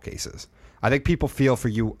 sexual assault cases. I think people feel for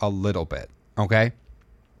you a little bit, okay?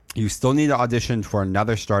 You still need to audition for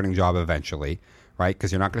another starting job eventually, right?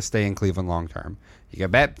 Because you're not going to stay in Cleveland long term. You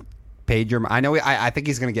get paid your... I think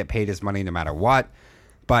he's going to get paid his money no matter what,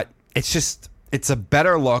 but it's a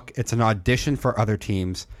better look. It's an audition for other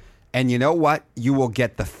teams. And you know what? You will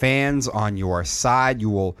get the fans on your side. You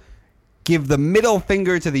will give the middle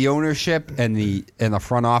finger to the ownership and the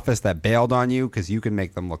front office that bailed on you because you can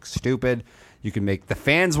make them look stupid. You can make the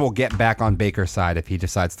fans will get back on Baker's side if he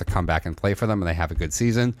decides to come back and play for them and they have a good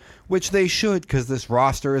season, which they should because this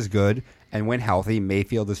roster is good. And when healthy,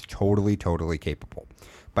 Mayfield is totally, totally capable.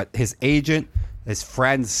 But his agent, his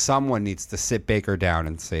friends, someone needs to sit Baker down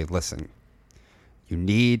and say, listen, you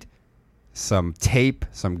need some tape,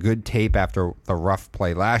 some good tape after the rough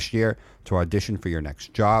play last year to audition for your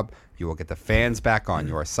next job. You will get the fans back on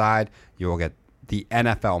your side. You will get the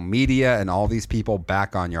NFL media and all these people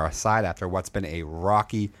back on your side after what's been a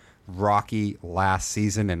rocky last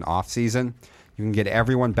season and off season. You can get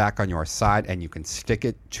everyone back on your side and you can stick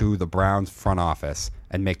it to the Browns front office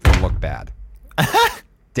and make them look bad.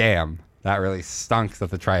 Damn. That really stunk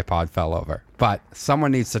that the tripod fell over. But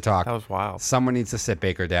someone needs to talk. That was wild. Someone needs to sit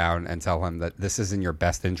Baker down and tell him that this is in your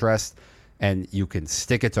best interest, and you can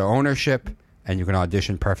stick it to ownership, and you can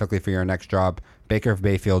audition perfectly for your next job. Baker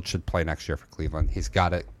Mayfield should play next year for Cleveland. He's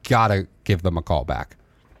gotta give them a call back.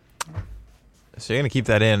 So you're gonna keep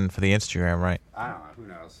that in for the Instagram, right? I don't know. Who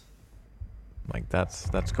knows? Like that's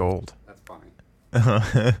gold. That's funny.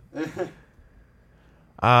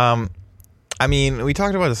 I mean, we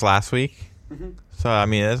talked about this last week, so I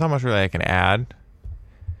mean, there's not much really I can add.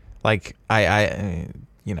 Like, I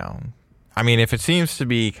mean, if it seems to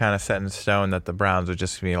be kind of set in stone that the Browns would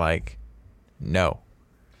just be like, no.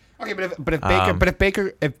 Okay,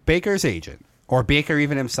 if Baker's agent or Baker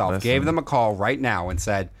even himself gave them a call right now and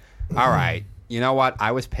said, "All right, you know what?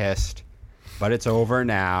 I was pissed, but it's over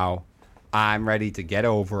now. I'm ready to get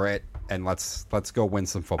over it, and let's go win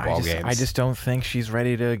some football games. I just don't think she's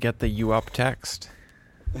ready to get the "you up" text.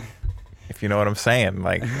 If you know what I'm saying,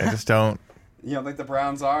 like I just don't. You don't think the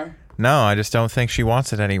Browns are? No, I just don't think she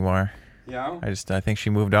wants it anymore. Yeah. I think she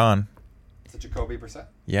moved on. Is it Jacoby Brissett?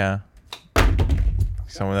 Yeah.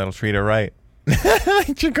 Someone that'll treat her right.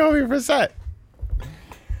 Like Jacoby Brissett.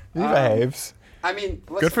 He behaves. I mean,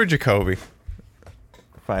 listen, Good for Jacoby.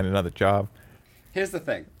 Find another job. here's the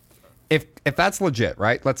thing. If that's legit,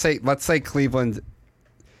 right? Let's say Cleveland.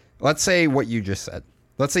 Let's say what you just said.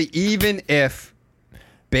 Let's say even if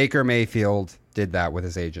Baker Mayfield did that with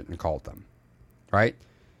his agent and called them, right?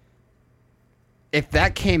 If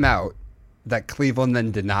that came out that Cleveland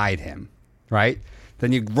then denied him, right?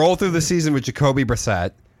 Then you roll through the season with Jacoby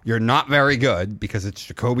Brissett. You're not very good because it's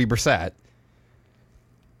Jacoby Brissett.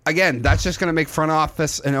 Again, that's just going to make front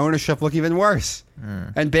office and ownership look even worse.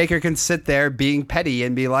 And Baker can sit there being petty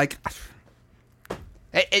and be like,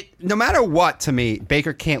 no matter what, to me,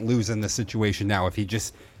 Baker can't lose in this situation now if he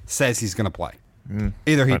just says he's going to play.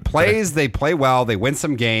 Either he plays, they play well, they win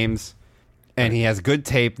some games, and he has good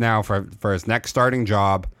tape now for his next starting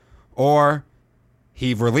job, or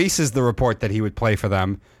he releases the report that he would play for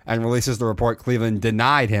them and releases the report Cleveland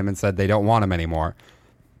denied him and said they don't want him anymore.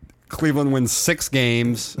 Cleveland wins 6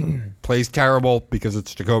 games, plays terrible because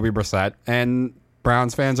it's Jacoby Brissett, and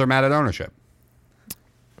Browns fans are mad at ownership.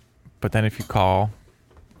 But then if you call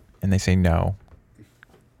and they say no,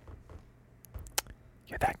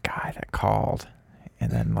 you're that guy that called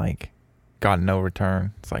and then like got no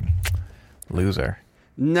return. It's like loser.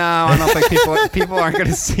 No, I don't think people aren't going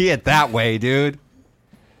to see it that way, dude.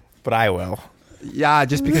 But I will. Yeah,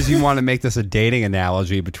 just because you want to make this a dating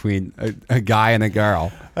analogy between a guy and a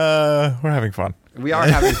girl. We're having fun. We are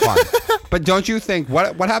having fun. But don't you think,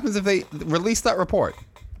 what happens if they release that report?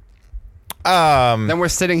 Then we're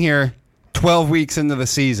sitting here 12 weeks into the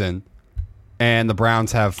season, and the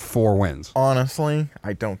Browns have 4 wins. Honestly,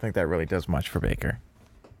 I don't think that really does much for Baker.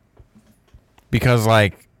 Because,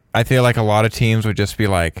 like, I feel like a lot of teams would just be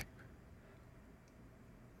like,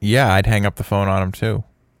 yeah, I'd hang up the phone on him too.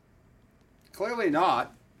 Clearly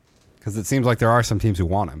not. Because it seems like there are some teams who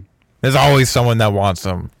want him. There's always someone that wants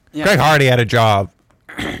him. Yeah. Greg Hardy had a job.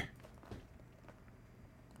 And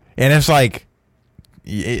it's like,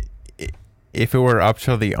 if it were up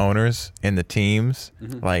to the owners and the teams,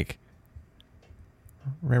 like,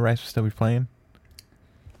 Ray Rice would still be playing.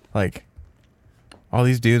 Like, all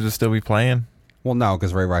these dudes would still be playing. Well, no,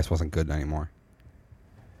 because Ray Rice wasn't good anymore.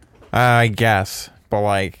 I guess. But,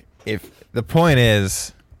 like, if the point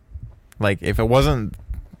is, like, if it wasn't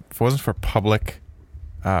for public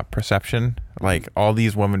perception, like, all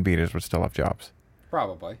these women beaters would still have jobs.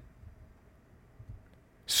 Probably.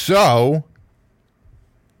 So,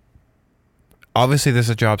 obviously there's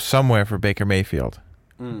a job somewhere for Baker Mayfield.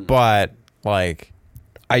 But, like,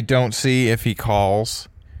 I don't see if he calls,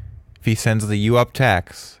 if he sends the "you up"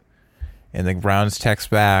 text, and the Browns text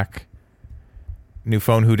back, "new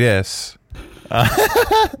phone, who dis?"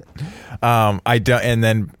 I don't, and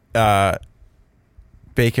then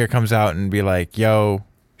Baker comes out and be like, "Yo,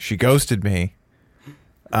 she ghosted me."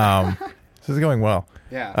 This is going well.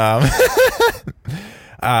 Yeah.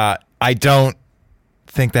 I don't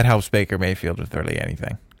think that helps Baker Mayfield with really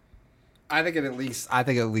anything. I think it at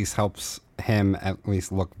least helps him at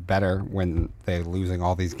least look better when they're losing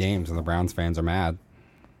all these games and the Browns fans are mad.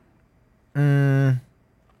 And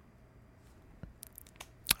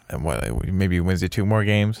what? Maybe he wins you 2 more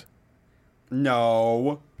games.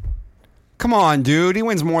 No. Come on, dude. He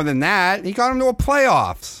wins more than that. He got him to a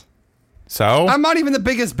playoffs. So I'm not even the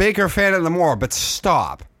biggest Baker fan anymore, but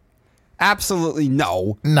stop. Absolutely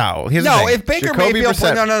no. no. Here's the thing. If Baker Jacoby Mayfield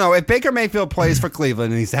Brissett- no. If Baker Mayfield plays for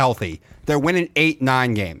Cleveland and he's healthy, they're winning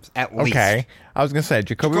 8-9 games at least. Okay, I was gonna say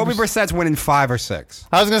Jacoby Brissett's winning 5 or 6.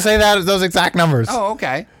 I was gonna say those exact numbers. Oh,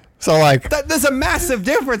 okay. So like, There's a massive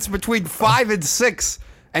difference between 5 and 6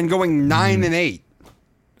 and going 9 and 8.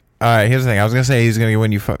 all right. Here's the thing. I was gonna say he's gonna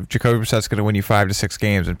win you. Jacoby Brissett's gonna win you 5 to 6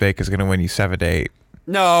 games, and Baker's gonna win you 7 to 8.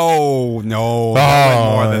 No,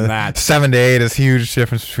 more than that. 7 to 8 is huge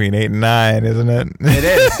difference between 8 and 9, isn't it? It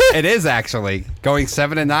is. It is actually. Going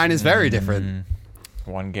 7 and 9 is very different.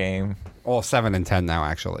 1 game. Well, 7 and 10 now,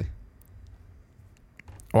 actually.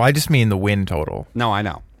 Well, I just mean the win total. No, I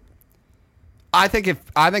know. I think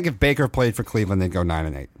if Baker played for Cleveland, they'd go 9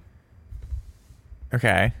 and 8.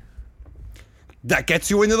 Okay. That gets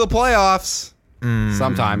you into the playoffs.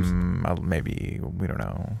 Sometimes. Maybe, we don't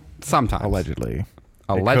know. Sometimes. Allegedly.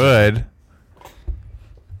 Allegedly. It could.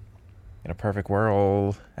 In a perfect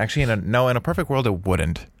world. Actually, in a perfect world, it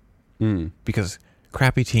wouldn't. Because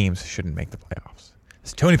crappy teams shouldn't make the playoffs.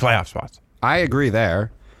 There's too many playoff spots. I agree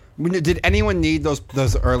there. Did anyone need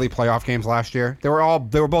those early playoff games last year? They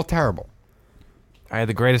were both terrible. I had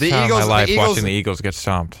the greatest time of my life watching the Eagles get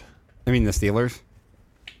stomped. I mean, the Steelers?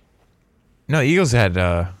 No, the Eagles had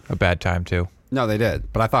a bad time, too. No, they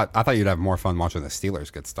did. But I thought you'd have more fun watching the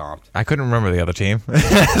Steelers get stomped. I couldn't remember the other team,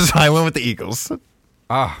 so I went with the Eagles.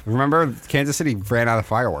 Remember Kansas City ran out of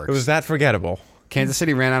fireworks. It was that forgettable. Kansas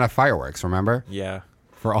City ran out of fireworks, remember? Yeah.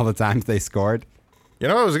 For all the times they scored. You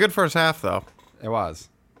know, it was a good first half, though. It was.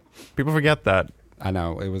 People forget that. I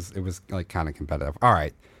know. It was like kind of competitive. All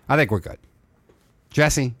right. I think we're good.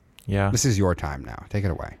 Jesse. Yeah. This is your time now. Take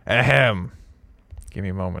it away. Ahem. Give me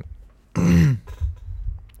a moment.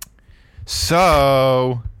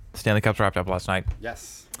 So, Stanley Cup's wrapped up last night.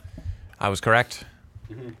 Yes. I was correct.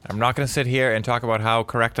 Mm-hmm. I'm not going to sit here and talk about how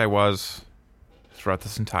correct I was throughout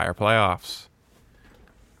this entire playoffs.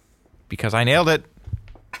 Because I nailed it.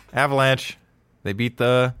 Avalanche. They beat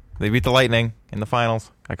the Lightning in the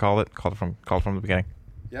finals. I called it from the beginning.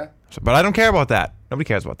 Yeah. But I don't care about that. Nobody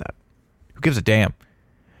cares about that. Who gives a damn?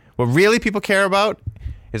 What really people care about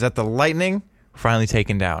is that the Lightning were finally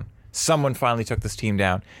taken down. Someone finally took this team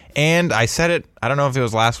down. And I said it, I don't know if it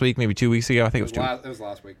was last week, maybe 2 weeks ago. I think it was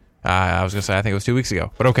last week. I was going to say, I think it was 2 weeks ago.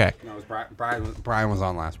 But okay. No, it was Brian was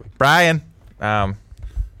on last week. Brian.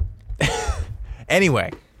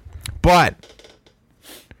 Anyway. But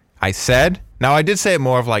I said, now I did say it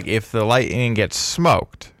more of like if the Lightning gets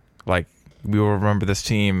smoked, like we will remember this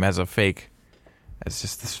team as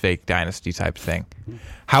just this fake dynasty type thing.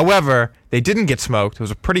 However, they didn't get smoked. It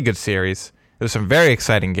was a pretty good series. There was some very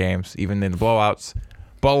exciting games, even in the blowouts.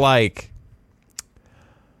 But, like,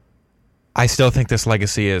 I still think this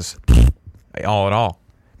legacy is all in all.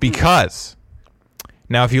 Because,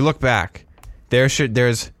 now if you look back,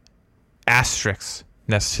 there's asterisks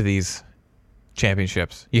next to these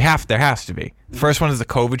championships. There has to be. The first one is the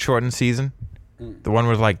COVID-shortened season. The one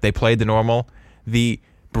where, like, they played the normal. The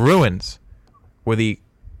Bruins were the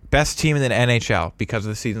best team in the NHL because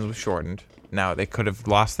the season was shortened. Now, they could have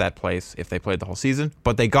lost that place if they played the whole season,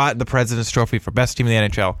 but they got the President's Trophy for best team in the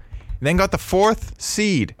NHL, and then got the 4th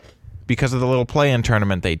seed because of the little play-in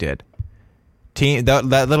tournament they did.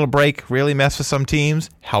 That little break really messed with some teams,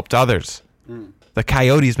 helped others. The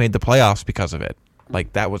Coyotes made the playoffs because of it.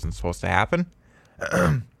 Like, that wasn't supposed to happen.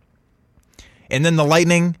 And then the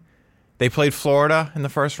Lightning, they played Florida in the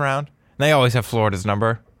first round. And they always have Florida's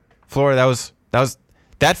number.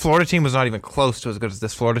 That Florida team was not even close to as good as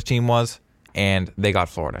this Florida team was. And they got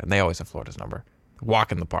Florida, and they always have Florida's number.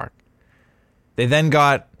 Walk in the park. They then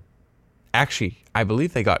got, actually, I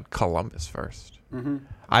believe they got Columbus first. Mm-hmm.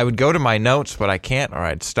 I would go to my notes, but I can't, or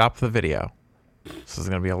I'd stop the video. This is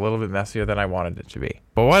going to be a little bit messier than I wanted it to be.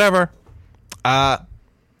 But whatever.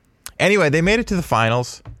 Anyway, they made it to the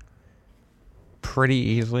finals pretty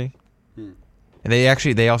easily. And they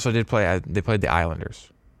also did play, they played the Islanders.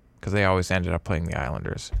 Because they always ended up playing the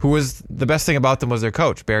Islanders. Who was, the best thing about them was their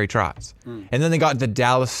coach, Barry Trotz. And then they got the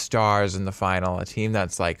Dallas Stars in the final, a team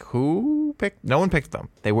that's like, no one picked them.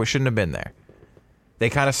 They shouldn't have been there.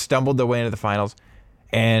 They kind of stumbled their way into the finals.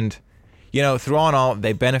 And, through all,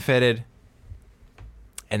 they benefited,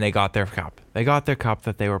 and they got their cup. They got their cup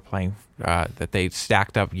that they were playing, that they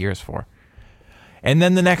stacked up years for. And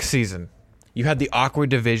then the next season, you had the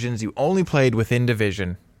awkward divisions. You only played within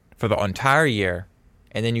division for the entire year.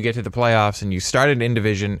 And then you get to the playoffs, and you started in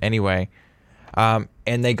division anyway. And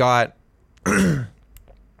they got...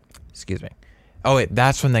 excuse me. Oh, wait,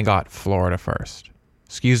 that's when they got Florida first.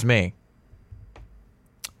 Excuse me.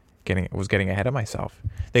 Was getting ahead of myself.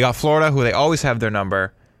 They got Florida, who they always have their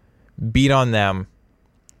number, beat on them.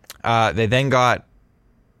 They then got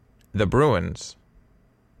the Bruins.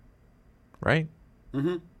 Right?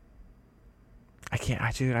 Mm-hmm.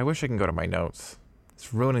 I wish I can go to my notes.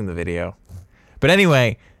 It's ruining the video. But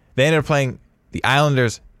anyway, they ended up playing the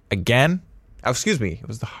Islanders again. Oh, excuse me. It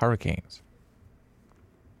was the Hurricanes.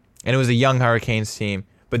 And it was a young Hurricanes team.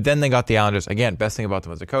 But then they got the Islanders. Again, best thing about them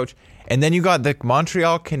was the coach. And then you got the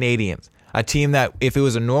Montreal Canadiens, a team that, if it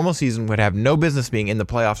was a normal season, would have no business being in the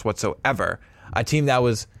playoffs whatsoever. A team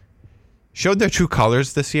that showed their true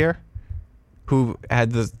colors this year, who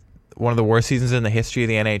had one of the worst seasons in the history of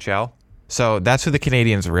the NHL. So that's who the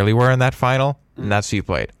Canadiens really were in that final. And that's who you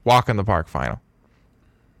played. Walk in the park final.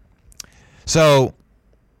 So,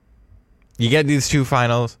 you get these two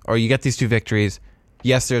finals, or you get these two victories.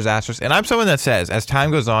 Yes, there's asterisks. And I'm someone that says, as time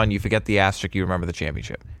goes on, you forget the asterisk, you remember the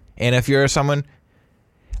championship. And if you're someone,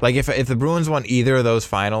 like if the Bruins won either of those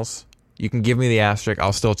finals, you can give me the asterisk,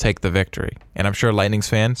 I'll still take the victory. And I'm sure Lightning's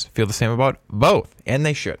fans feel the same about both, and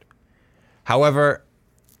they should. However,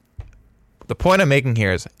 the point I'm making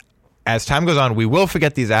here is, as time goes on, we will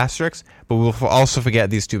forget these asterisks, but we'll also forget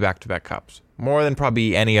these 2 back-to-back cups more than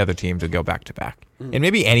probably any other team to go back-to-back, and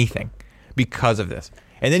maybe anything because of this.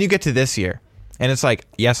 And then you get to this year, and it's like,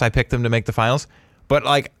 yes, I picked them to make the finals, but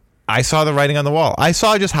like I saw the writing on the wall. I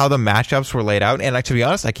saw just how the matchups were laid out, and like, to be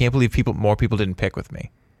honest, I can't believe more people didn't pick with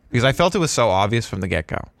me because I felt it was so obvious from the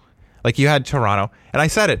get-go. Like you had Toronto, and I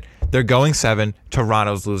said it. They're going 7.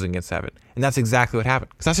 Toronto's losing at 7. And that's exactly what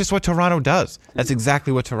happened. Because that's just what Toronto does. That's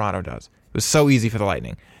exactly what Toronto does. It was so easy for the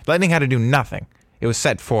Lightning. The Lightning had to do nothing. It was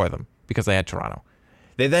set for them because they had Toronto.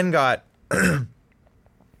 They then got... I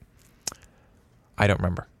don't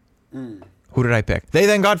remember. Who did I pick? They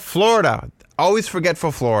then got Florida. Always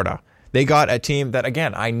forgetful Florida. They got a team that,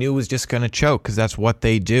 again, I knew was just going to choke because that's what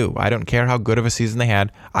they do. I don't care how good of a season they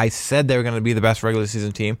had. I said they were going to be the best regular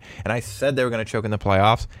season team, and I said they were going to choke in the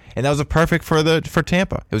playoffs, and that was a perfect for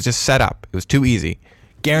Tampa. It was just set up. It was too easy.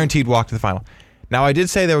 Guaranteed walk to the final. Now, I did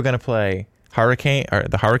say they were going to play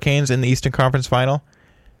the Hurricanes in the Eastern Conference Final.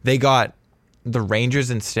 They got the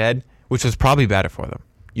Rangers instead, which was probably better for them.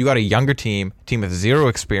 You got a younger team with 0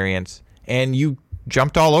 experience, and you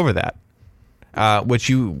jumped all over that, which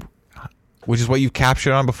is what you've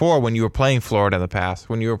captured on before when you were playing Florida in the past,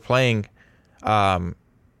 when you were playing the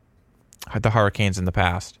Hurricanes in the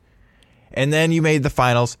past. And then you made the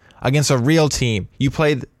finals against a real team. You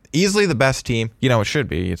played easily the best team. You know, it should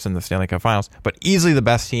be. It's in the Stanley Cup Finals. But easily the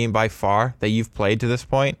best team by far that you've played to this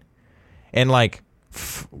point. And, like,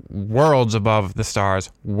 worlds above the Stars,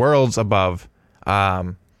 worlds above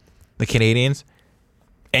the Canadiens.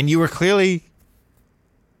 And you were clearly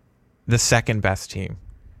the second best team.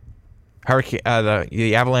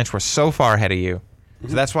 The Avalanche were so far ahead of you.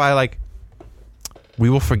 So that's why, like, we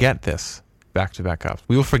will forget this back-to-back cups.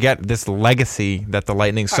 We will forget this legacy that the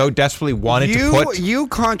Lightning so desperately wanted to put. You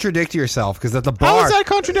contradict yourself because at the bar... How is that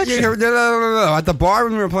contradiction? No. At the bar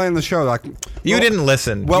when we were playing the show, like... You didn't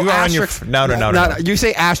listen. Well, you were on your... No. You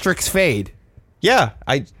say asterisks fade. Yeah,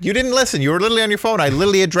 you didn't listen. You were literally on your phone. I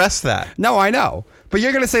literally addressed that. No, I know. But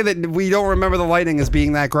you're going to say that we don't remember the Lightning as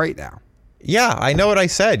being that great now. Yeah, I know what I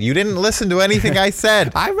said. You didn't listen to anything I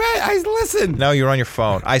said. I listened. No, you were on your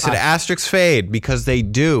phone. I said asterisks fade because they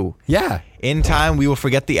do. Yeah. In time, we will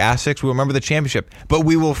forget the asterisks. We will remember the championship. But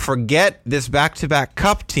we will forget this back-to-back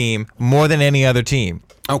cup team more than any other team.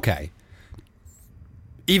 Okay.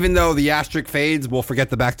 Even though the asterisk fades, we'll forget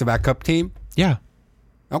the back-to-back cup team? Yeah.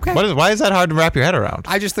 Okay. Why is that hard to wrap your head around?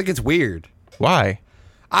 I just think it's weird. Why?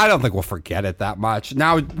 I don't think we'll forget it that much.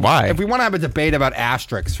 Now, why? If we want to have a debate about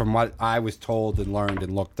asterisks from what I was told and learned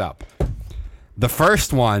and looked up, the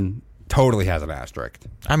first one totally has an asterisk.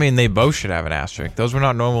 I mean, they both should have an asterisk. Those were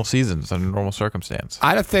not normal seasons under normal circumstance.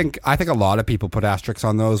 I think a lot of people put asterisks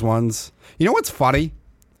on those ones. You know what's funny?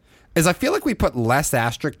 Is I feel like we put less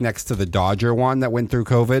asterisk next to the Dodger one that went through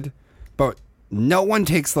COVID, but no one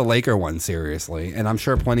takes the Laker one seriously, and I'm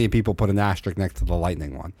sure plenty of people put an asterisk next to the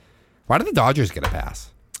Lightning one. Why do the Dodgers get a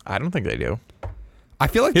pass? I don't think they do. I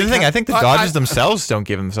feel like here's the thing. I think the Dodgers themselves don't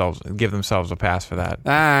give themselves a pass for that.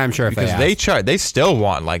 I'm sure because they still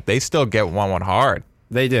want they still get one hard.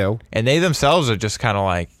 They do, and they themselves are just kind of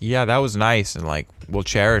like, yeah, that was nice, and like we'll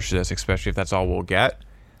cherish this, especially if that's all we'll get.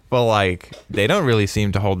 But like they don't really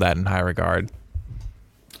seem to hold that in high regard.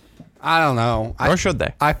 I don't know. Or should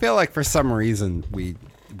they? I feel like for some reason we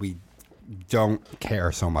don't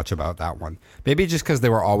care so much about that one. Maybe just because they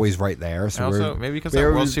were always right there. So also, maybe because that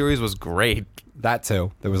World Series was great. That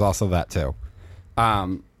too. There was also that too.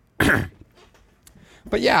 But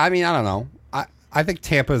yeah, I mean, I don't know. I think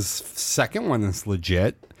Tampa's second one is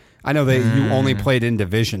legit. I know you only played in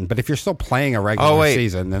division, but if you're still playing a regular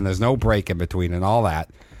season, then there's no break in between and all that.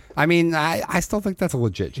 I mean, I still think that's a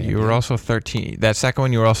legit champion. You were also 13. That second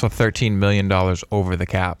one, you were also $13 million over the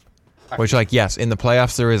cap. Which, like, yes, in the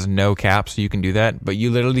playoffs there is no cap, so you can do that. But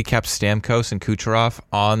you literally kept Stamkos and Kucherov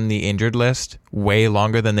on the injured list way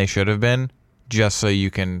longer than they should have been, just so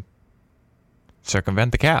you can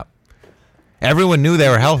circumvent the cap. Everyone knew they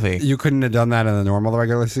were healthy. You couldn't have done that in the normal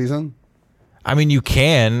regular season? I mean, you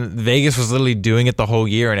can. Vegas was literally doing it the whole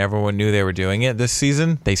year, and everyone knew they were doing it this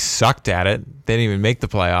season. They sucked at it. They didn't even make the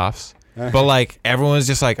playoffs. But, like, everyone's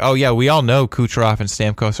just like, oh, yeah, we all know Kucherov and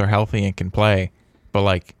Stamkos are healthy and can play. But,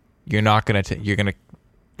 like, you're not going to you're going to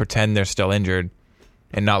pretend they're still injured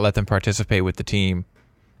and not let them participate with the team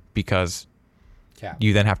because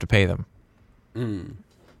you then have to pay them. And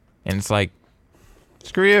it's like,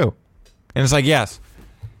 screw you. And it's like, yes,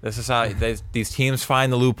 this is how these teams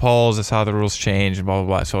find the loopholes. That's how the rules change and blah,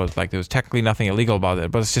 blah, blah. So it's like there was technically nothing illegal about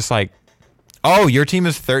it. But it's just like, oh, your team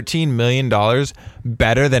is $13 million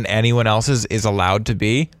better than anyone else's is allowed to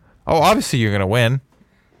be. Oh, obviously you're going to win.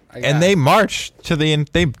 And they march to the end.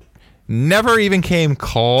 Never even came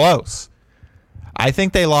close. I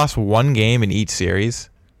think they lost one game in each series.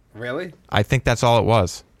 Really? I think that's all it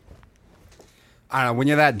was. I don't know. When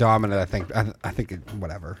you're that dominant, I think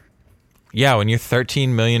whatever. Yeah, when you're $13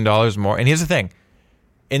 million more. And here's the thing.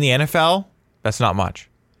 In the NFL, that's not much.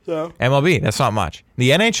 So? MLB, that's not much. The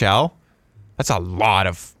NHL, that's a lot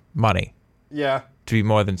of money Yeah. to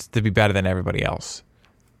be better than everybody else.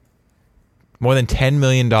 More than $10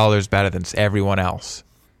 million better than everyone else.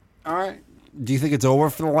 All right. Do you think it's over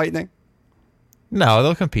for the Lightning? No,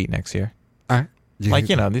 they'll compete next year. All right.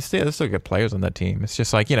 There's still good players on that team. It's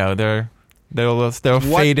just like, they'll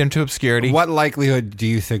fade into obscurity. What likelihood do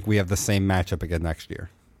you think we have the same matchup again next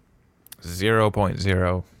year?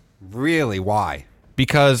 0.0. Really? Why?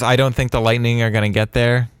 Because I don't think the Lightning are going to get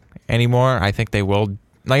there anymore. I think they will.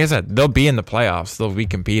 Like I said, they'll be in the playoffs. They'll be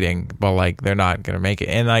competing, but like they're not going to make it.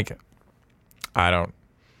 And like, I don't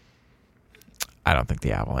think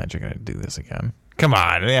the Avalanche are going to do this again. Come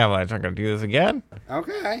on, the Avalanche aren't going to do this again.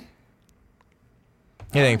 Okay.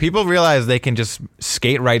 You think people realize they can just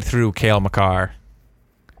skate right through Cale Makar.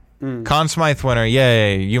 Conn Smythe winner,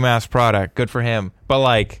 yay, UMass product, good for him. But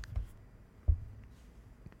like,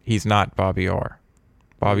 he's not Bobby Orr.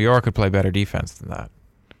 Bobby Orr could play better defense than that.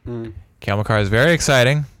 Cale Makar is very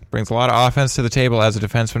exciting, brings a lot of offense to the table as a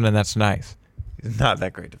defenseman, and that's nice. He's not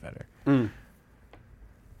that great defender.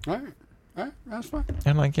 All right, that's fine.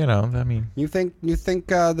 And like, I mean, You think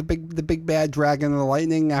the big bad dragon and the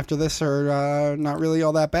Lightning after this are not really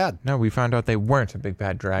all that bad? no, we found out they weren't a big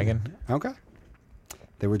bad dragon. Okay.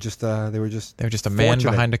 They were just They were just a man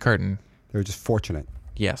fortunate. behind a curtain. They were just fortunate.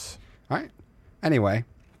 Yes. All right. Anyway,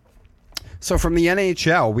 so from the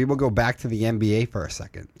NHL, we will go back to the NBA for a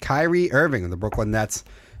second. Kyrie Irving of the Brooklyn Nets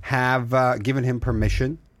have given him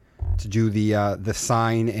permission to do the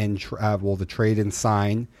sign and the trade and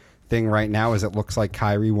sign thing right now, as it looks like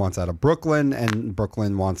Kyrie wants out of Brooklyn and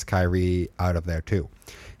Brooklyn wants Kyrie out of there too.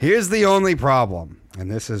 Here's the only problem, and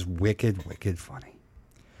this is wicked funny.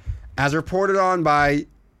 As reported on by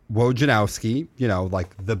Wojnarowski,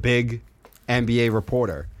 like the big NBA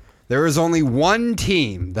reporter, there is only one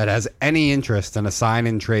team that has any interest in a sign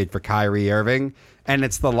and trade for Kyrie Irving, and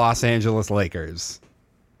it's the Los Angeles Lakers.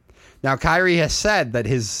 Now, Kyrie has said that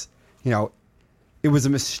it was a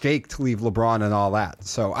mistake to leave LeBron and all that.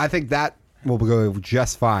 So I think that will go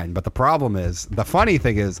just fine. But the funny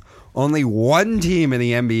thing is, only one team in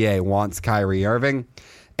the NBA wants Kyrie Irving.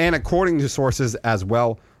 And according to sources as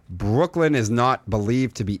well, Brooklyn is not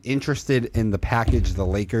believed to be interested in the package the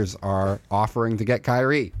Lakers are offering to get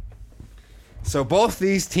Kyrie. So both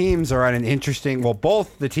these teams are at an interesting,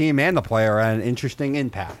 both the team and the player are at an interesting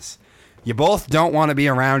impasse. You both don't want to be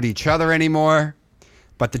around each other anymore,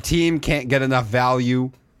 but the team can't get enough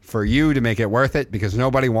value for you to make it worth it because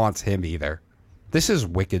nobody wants him either. This is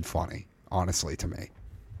wicked funny, honestly, to me.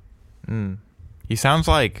 He sounds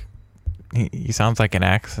like an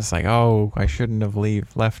ex. It's like, oh, I shouldn't have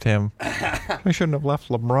left him. I shouldn't have left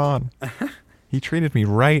LeBron. He treated me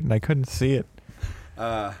right, and I couldn't see it.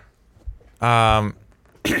 I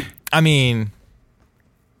mean,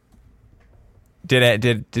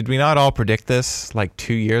 did we not all predict this like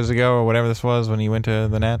 2 years ago or whatever this was when he went to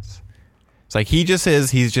the Nets? It's like he's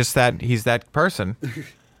that person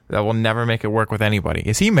that will never make it work with anybody.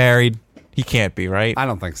 Is he married? He can't be, right? I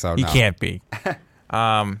don't think so. He no. can't be.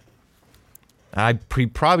 He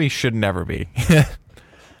probably should never be.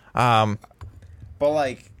 But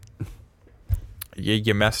like,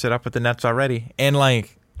 you messed it up with the Nets already, and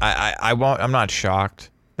like, I'm not shocked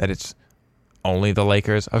that it's only the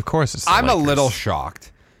Lakers. Of course, it's the I'm Lakers. a little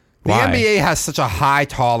shocked. The Why? NBA has such a high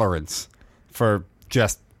tolerance for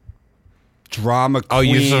just drama queen. Oh,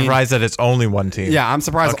 you're surprised that it's only one team? Yeah, I'm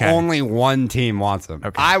surprised Okay. only one team wants him.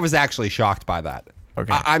 Okay. I was actually shocked by that.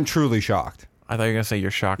 Okay. I'm truly shocked. I thought you were gonna say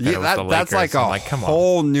you're shocked that it was the Lakers. That's like I'm a like, come on.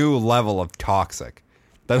 whole new level of toxic.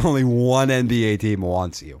 That only one NBA team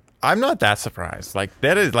wants you. I'm not that surprised. Like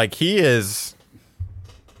that is like he is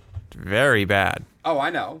very bad. Oh,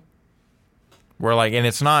 I know. We're like, and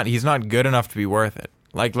he's not good enough to be worth it.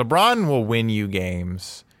 Like LeBron will win you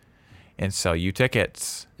games and sell you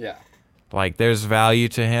tickets. Yeah. Like there's value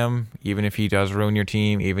to him, even if he does ruin your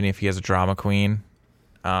team, even if he has a drama queen.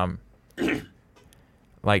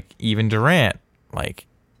 Like even Durant, like,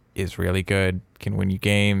 is really good, can win you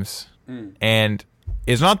games, and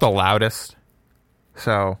is not the loudest.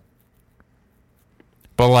 So,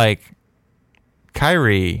 but like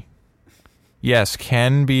Kyrie, yes,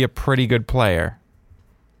 can be a pretty good player,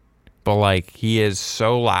 but like he is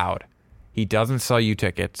so loud. He doesn't sell you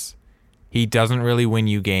tickets. He doesn't really win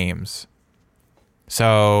you games.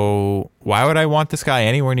 So why would I want this guy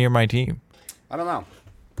anywhere near my team? I don't know.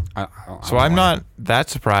 So I'm not that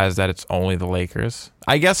surprised that it's only the Lakers.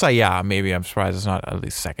 I guess maybe I'm surprised it's not at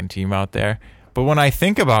least second team out there. But when I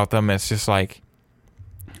think about them, it's just like,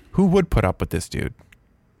 who would put up with this dude?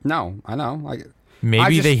 No, I know.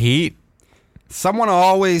 Maybe the Heat. Someone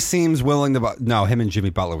always seems willing to. No, him and Jimmy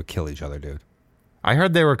Butler would kill each other, dude. I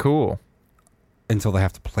heard they were cool. Until they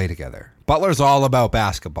have to play together. Butler's all about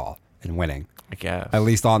basketball and winning. I guess. At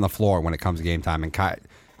least on the floor when it comes to game time. And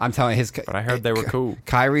I'm telling you, but I heard they were cool.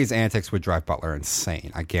 Kyrie's antics would drive Butler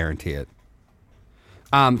insane. I guarantee it.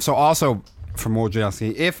 So also, from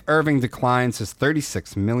Wojciechowski, if Irving declines his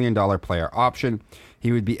 $36 million player option,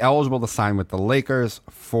 he would be eligible to sign with the Lakers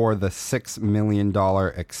for the $6 million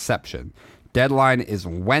exception. Deadline is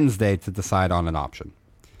Wednesday to decide on an option.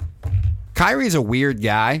 Kyrie's a weird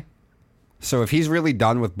guy. So if he's really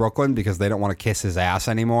done with Brooklyn because they don't want to kiss his ass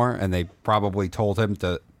anymore, and they probably told him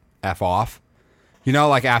to F off,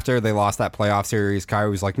 like after they lost that playoff series, Kyrie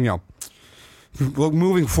was like,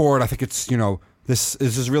 moving forward, I think it's, this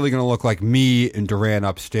is really going to look like me and Durant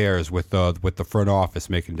upstairs with the front office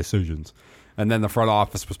making decisions. And then the front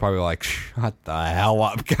office was probably like, shut the hell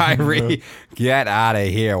up, Kyrie. Get out of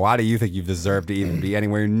here. Why do you think you deserve to even be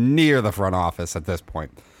anywhere near the front office at this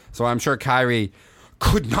point? So I'm sure Kyrie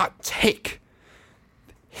could not take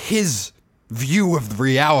his view of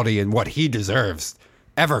reality and what he deserves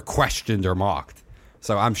ever questioned or mocked.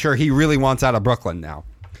 So I'm sure he really wants out of Brooklyn now.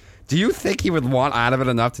 Do you think he would want out of it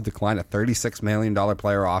enough to decline a $36 million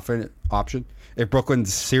player option if Brooklyn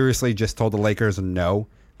seriously just told the Lakers no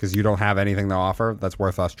because you don't have anything to offer that's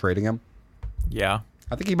worth us trading him? Yeah.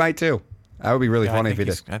 I think he might too. That would be really funny if he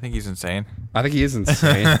did. I think he's insane. I think he is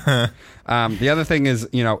insane. The other thing is,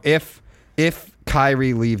 if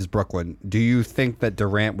Kyrie leaves Brooklyn, do you think that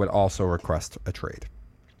Durant would also request a trade?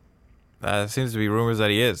 Seems to be rumors that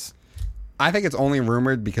he is. I think it's only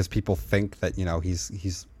rumored because people think that,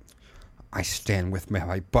 he's I stand with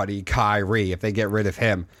my buddy Kyrie if they get rid of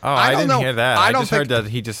him. Oh, I didn't hear that. I just heard that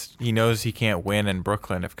he knows he can't win in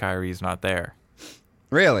Brooklyn if Kyrie's not there.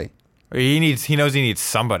 Really? He knows he needs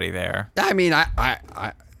somebody there. I mean,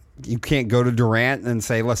 you can't go to Durant and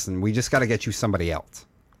say, listen, we just got to get you somebody else.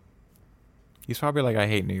 He's probably like, I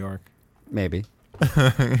hate New York. Maybe.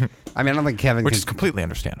 I mean, I don't think Kevin Which is completely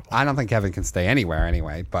understandable. I don't think Kevin can stay anywhere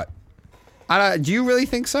anyway, but do you really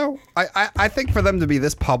think so? I think for them to be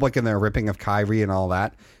this public in their ripping of Kyrie and all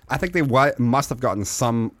that, I think they must have gotten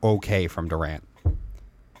some okay from Durant.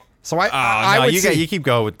 So I would say you keep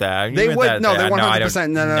going with that. They would. No, they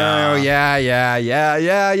 100%. No.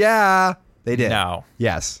 Yeah. They did. No.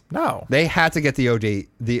 Yes. No. They had to get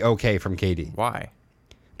the okay from KD. Why?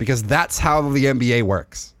 Because that's how the NBA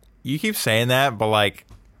works. You keep saying that, but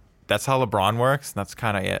that's how LeBron works. That's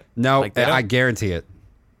kind of it. No, I guarantee it.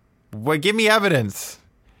 Well, give me evidence.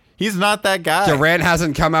 He's not that guy. Durant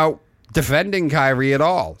hasn't come out defending Kyrie at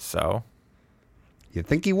all. So? You'd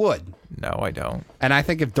think he would. No, I don't. And I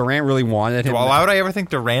think if Durant really wanted him... Well, why would I ever think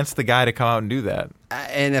Durant's the guy to come out and do that?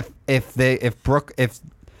 And if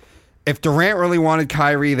Durant really wanted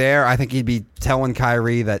Kyrie there, I think he'd be telling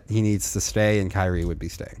Kyrie that he needs to stay, and Kyrie would be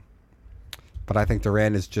staying. But I think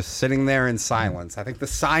Durant is just sitting there in silence. I think the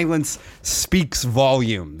silence speaks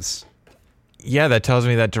volumes. Yeah, that tells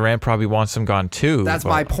me that Durant probably wants him gone too. That's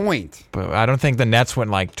my point. But I don't think the Nets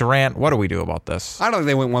went like, Durant, what do we do about this? I don't think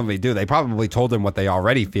they went what they do. They probably told him what they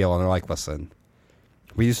already feel, and they're like, listen,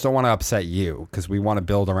 we just don't want to upset you because we want to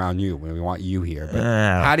build around you and we want you here. But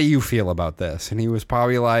how do you feel about this? And he was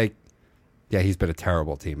probably like, yeah, he's been a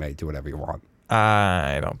terrible teammate. Do whatever you want.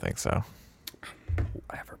 I don't think so.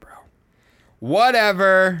 Whatever, bro.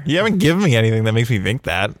 Whatever. You haven't given me anything that makes me think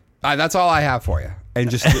that. That's all I have for you. And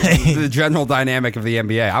just the general dynamic of the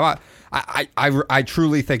NBA. I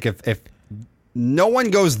truly think if no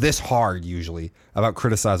one goes this hard usually about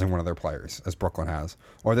criticizing one of their players, as Brooklyn has,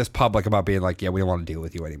 or this public about being like, yeah, we don't want to deal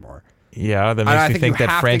with you anymore. Yeah, that makes me think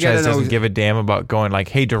that franchise doesn't give a damn about going like,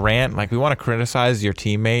 hey, Durant, we want to criticize your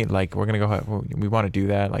teammate. We're going to go, we want to do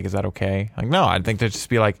that. Is that okay? No, I think they'd just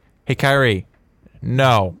be like, hey, Kyrie,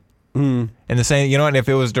 no. And the same, and if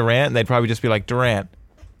it was Durant, they'd probably just be like, Durant,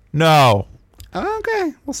 no.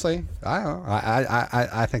 Okay, we'll see.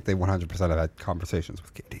 I think they 100% have had conversations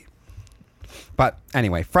with KD. But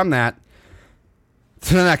anyway, from that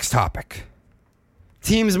to the next topic.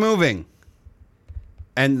 Teams moving.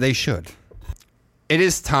 And they should. It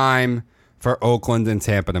is time for Oakland and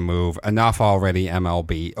Tampa to move. Enough already,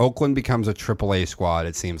 MLB. Oakland becomes a AAA squad,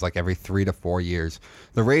 it seems like, every 3 to 4 years.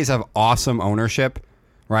 The Rays have awesome ownership,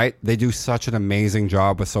 right? They do such an amazing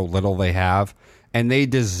job with so little they have. And they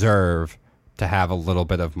deserve to have a little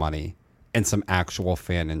bit of money and some actual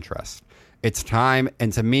fan interest. It's time,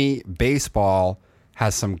 and to me, baseball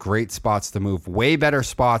has some great spots to move, way better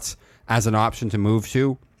spots as an option to move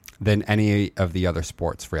to than any of the other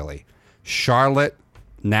sports, really. Charlotte,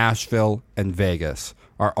 Nashville, and Vegas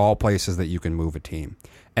are all places that you can move a team.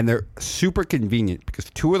 And they're super convenient because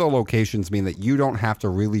two of the locations mean that you don't have to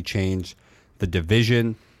really change the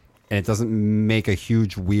division, and it doesn't make a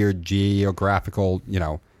huge, weird geographical,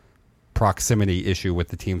 proximity issue with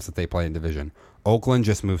the teams that they play in division. Oakland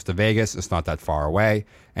just moves to Vegas. It's not that far away.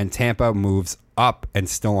 And Tampa moves up and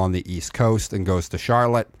still on the East Coast and goes to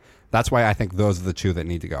Charlotte. That's why I think those are the two that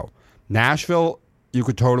need to go. Nashville, you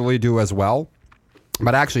could totally do as well.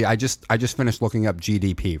 But actually, I just finished looking up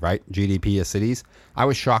GDP, right? GDP of cities. I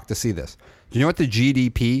was shocked to see this. Do you know what the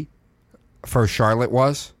GDP for Charlotte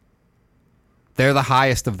was? They're the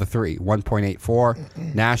highest of the three,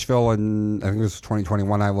 1.84. Nashville, and I think it was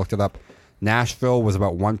 2021, I looked it up. Nashville was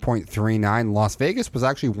about 1.39. Las Vegas was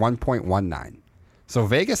actually 1.19. So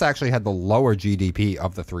Vegas actually had the lower GDP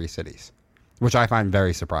of the three cities, which I find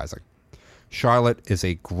very surprising. Charlotte is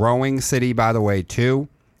a growing city, by the way, too.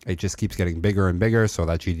 It just keeps getting bigger and bigger, so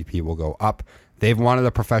that GDP will go up. They've wanted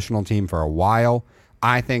a professional team for a while.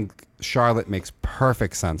 I think Charlotte makes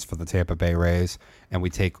perfect sense for the Tampa Bay Rays, and we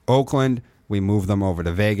take Oakland, we move them over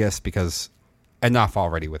to Vegas because enough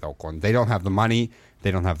already with Oakland. They don't have the money, they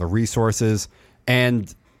don't have the resources,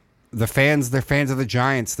 and they're fans of the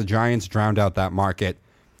Giants. The Giants drowned out that market.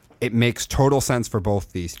 It makes total sense for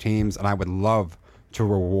both these teams, and I would love to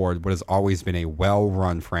reward what has always been a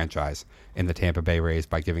well-run franchise in the Tampa Bay Rays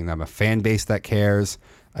by giving them a fan base that cares,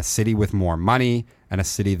 a city with more money, and a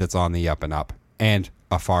city that's on the up and up, and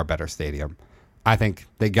a far better stadium. I think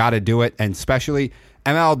they got to do it, and especially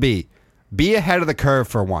MLB, be ahead of the curve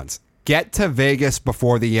for once. Get to Vegas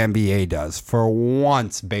before the NBA does. For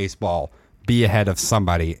once, baseball, be ahead of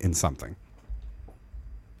somebody in something.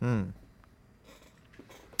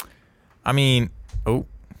 I mean,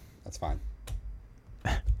 That's fine.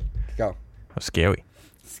 Go. That's scary.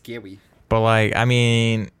 Scary. But,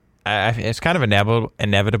 it's kind of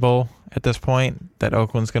inevitable at this point that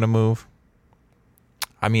Oakland's going to move.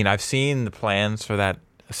 I mean, I've seen the plans for that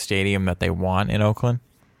stadium that they want in Oakland.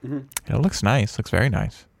 Mm-hmm. And it looks nice. Looks very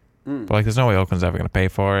nice. But, there's no way Oakland's ever going to pay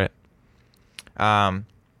for it. And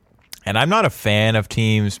I'm not a fan of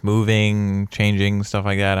teams moving, changing, stuff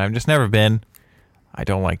like that. I've just never been. I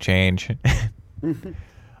don't like change.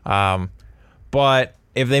 But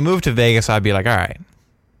if they move to Vegas, I'd be like, all right,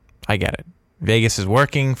 I get it. Vegas is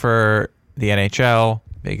working for the NHL.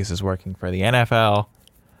 Vegas is working for the NFL.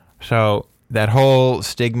 So that whole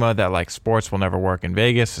stigma that sports will never work in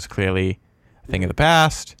Vegas is clearly a thing of the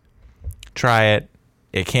past. Try it.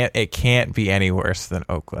 It can't be any worse than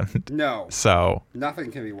Oakland. No. So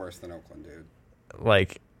nothing can be worse than Oakland,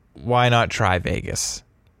 dude. Why not try Vegas?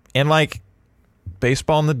 And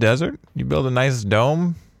baseball in the desert, you build a nice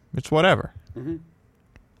dome, it's whatever. Mm-hmm.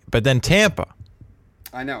 But then Tampa.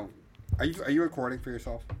 I know. Are you recording for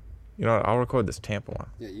yourself? You know what? I'll record this Tampa one.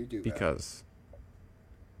 Yeah, you do. Because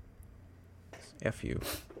F you.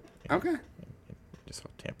 Okay. Just a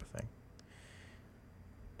Tampa thing.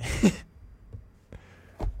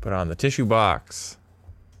 Put on the tissue box.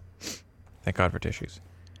 Thank God for tissues.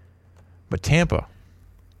 But Tampa.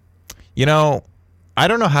 I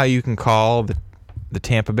don't know how you can call the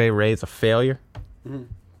Tampa Bay Rays a failure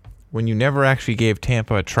when you never actually gave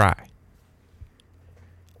Tampa a try.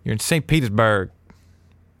 You're in St. Petersburg.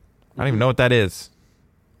 I don't even know what that is.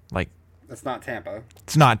 That's not Tampa.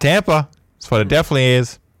 It's not Tampa. That's what it definitely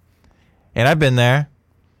is. And I've been there.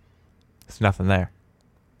 There's nothing there.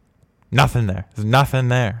 Nothing there. There's nothing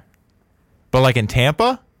there. But in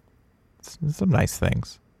Tampa, some nice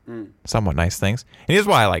things. Somewhat nice things. And here's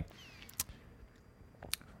why I'm going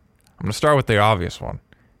to start with the obvious one.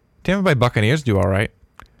 Tampa Bay Buccaneers do all right.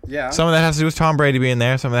 Yeah. Some of that has to do with Tom Brady being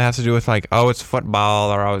there. Some of that has to do with it's football.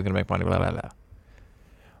 They're always going to make money, blah, blah, blah.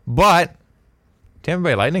 But Tampa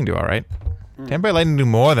Bay Lightning do all right. Tampa Bay Lightning do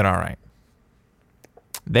more than all right.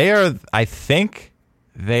 I think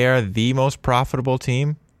they are the most profitable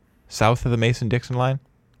team south of the Mason-Dixon line.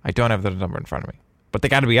 I don't have the number in front of me. But they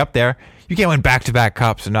got to be up there. You can't win back-to-back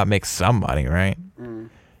cups and not make some money, right?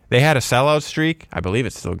 They had a sellout streak. I believe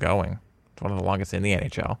it's still going. It's one of the longest in the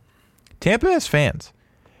NHL. Tampa has fans.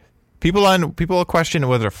 People question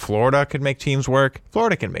whether Florida could make teams work.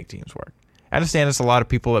 Florida can make teams work. I understand there's a lot of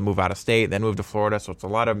people that move out of state, then move to Florida, so it's a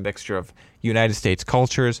lot of mixture of United States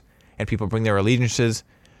cultures, and people bring their allegiances.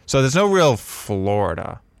 So there's no real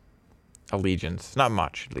Florida allegiance. Not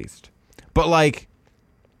much, at least. But,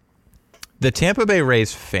 the Tampa Bay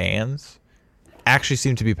Rays fans actually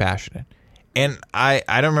seem to be passionate. And I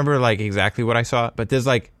don't remember, exactly what I saw, but there's,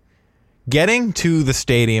 getting to the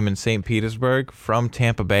stadium in St. Petersburg from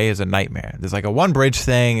Tampa Bay is a nightmare. There's like a one bridge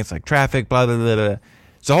thing. It's like traffic, blah, blah, blah, blah.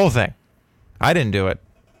 It's a whole thing. I didn't do it,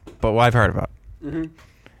 but what I've heard about.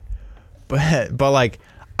 Mm-hmm. But like,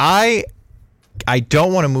 I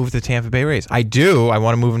don't want to move the Tampa Bay Rays. I do. I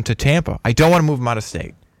want to move them to Tampa. I don't want to move them out of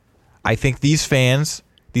state. I think these fans,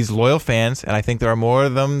 these loyal fans, and I think there are more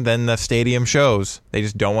of them than the stadium shows. They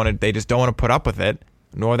just don't want to. They just don't want to put up with it,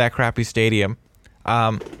 nor that crappy stadium,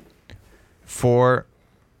 for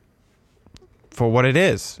what it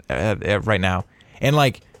is right now. And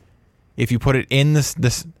like, if you put it in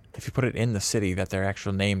if you put it in the city that they're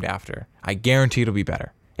actually named after, I guarantee it'll be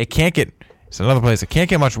better. It can't get. It's another place. It can't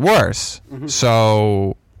get much worse. Mm-hmm.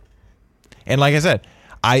 So, and like I said,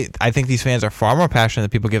 I think these fans are far more passionate than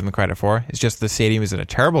people give them credit for. It's just the stadium is in a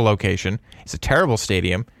terrible location. It's a terrible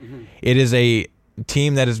stadium. Mm-hmm. It is a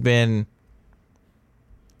team that has been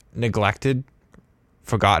neglected,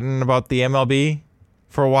 forgotten about the MLB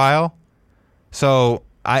for a while. So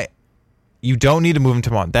you don't need to move them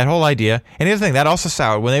to Montreal. That whole idea. And here's the thing, that also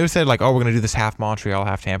soured when they said like, oh, we're going to do this half Montreal,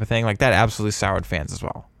 half Tampa thing. Like that absolutely soured fans as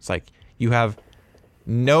well. It's like you have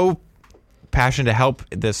no passion to help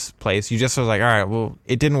this place. You just was like, all right, well,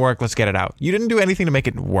 it didn't work. Let's get it out. You didn't do anything to make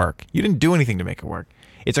it work. You didn't do anything to make it work.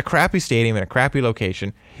 It's a crappy stadium in a crappy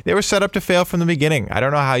location. They were set up to fail from the beginning. I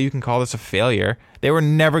don't know how you can call this a failure. They were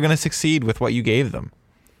never going to succeed with what you gave them.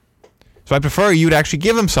 So I prefer you'd actually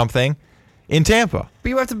give them something in Tampa. But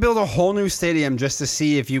you have to build a whole new stadium just to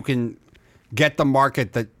see if you can get the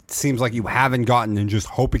market that seems like you haven't gotten and just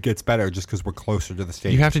hope it gets better just because we're closer to the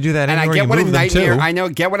stadium. You have to do that anywhere and I get you what move a nightmare. them to. I know.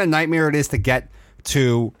 Get what a nightmare it is to get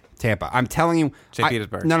to Tampa. I'm telling you, St.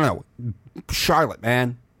 Petersburg. No, Charlotte,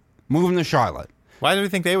 man, move them to Charlotte. Why do we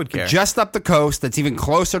think they would care? Just up the coast. That's even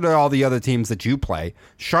closer to all the other teams that you play.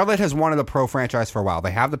 Charlotte has wanted a pro franchise for a while.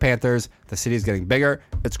 They have the Panthers. The city's getting bigger.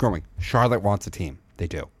 It's growing. Charlotte wants a team. They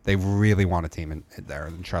do. They really want a team there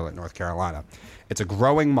in Charlotte, North Carolina. It's a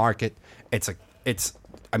growing market.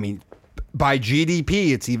 I mean, by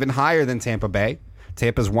GDP, it's even higher than Tampa Bay.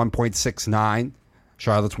 Tampa's 1.69.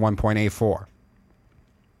 Charlotte's 1.84.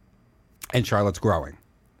 And Charlotte's growing.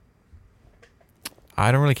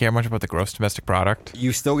 I don't really care much about the gross domestic product.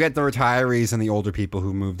 You still get the retirees and the older people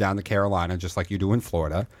who move down to Carolina, just like you do in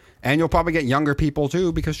Florida. And you'll probably get younger people,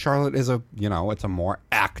 too, because Charlotte is it's a more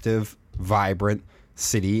active, vibrant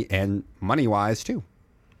city, and money-wise, too.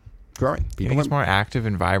 Growing. You think it's more active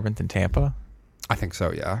and vibrant than Tampa? I think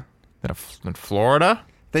so, yeah. Than Florida?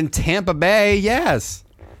 Than Tampa Bay, yes.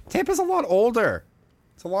 Tampa's a lot older.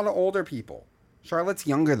 It's a lot of older people. Charlotte's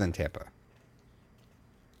younger than Tampa.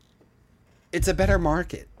 It's a better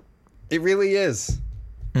market. It really is.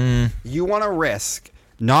 You want to risk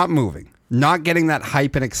not moving, not getting that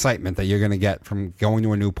hype and excitement that you're going to get from going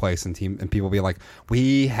to a new place and people be like,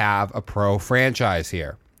 we have a pro franchise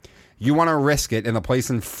here. You want to risk it in a place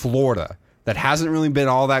in Florida that hasn't really been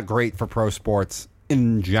all that great for pro sports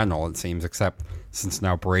in general, it seems, except since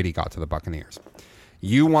now Brady got to the Buccaneers.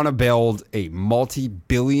 You want to build a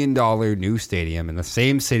multi-billion-dollar new stadium in the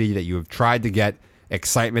same city that you have tried to get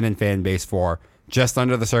excitement and fan base for, just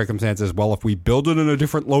under the circumstances, well, if we build it in a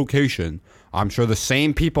different location, I'm sure the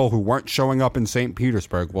same people who weren't showing up in St.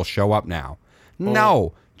 Petersburg will show up now.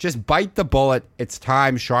 No, just bite the bullet. It's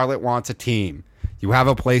time. Charlotte wants a team. You have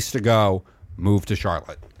a place to go. Move to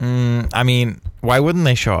Charlotte. I mean, why wouldn't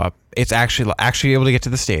they show up? It's actually able to get to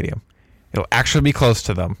the stadium. It'll actually be close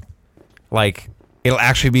to them. Like, it'll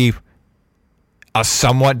actually be a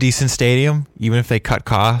somewhat decent stadium, even if they cut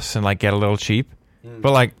costs and like get a little cheap.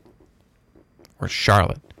 But like, we're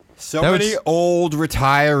Charlotte. So many old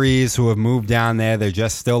retirees who have moved down there. They're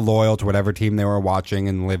just still loyal to whatever team they were watching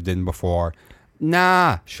and lived in before.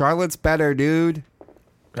 Nah, Charlotte's better, dude.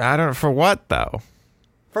 I don't. For what though?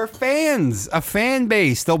 For fans, a fan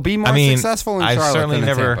base. They'll be more successful in Charlotte. I've certainly than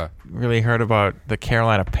in never Tampa. really heard about the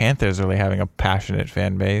Carolina Panthers really having a passionate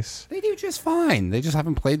fan base. They do just fine. They just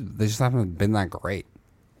haven't played. They just haven't been that great.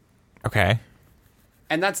 Okay.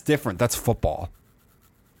 And that's different. That's football.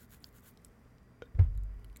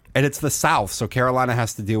 And it's the South, so Carolina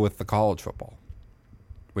has to deal with the college football,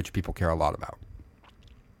 which people care a lot about.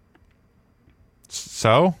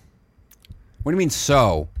 So? What do you mean,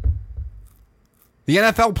 so? The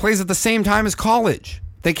NFL plays at the same time as college.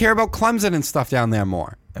 They care about Clemson and stuff down there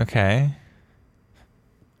more. Okay.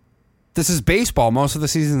 This is baseball. Most of the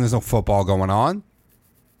season, there's no football going on.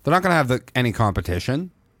 They're not going to have any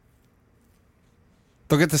competition.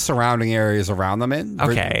 They'll get the surrounding areas around them in.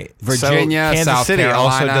 Okay. Virginia, so Kansas South City Carolina.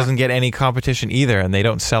 also doesn't get any competition either, and they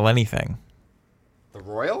don't sell anything. The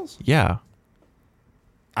Royals? Yeah.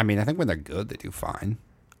 I mean, I think when they're good, they do fine.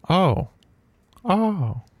 Oh.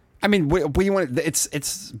 I mean, we want but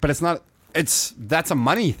it's not. That's a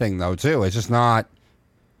money thing though too. It's just not.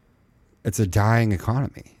 It's a dying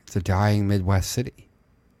economy. It's a dying Midwest city.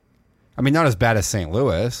 I mean, not as bad as St.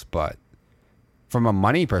 Louis, but from a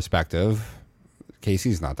money perspective,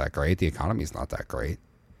 Casey's not that great. The economy's not that great.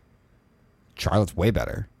 Charlotte's way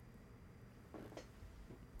better.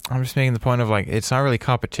 I'm just making the point of like it's not really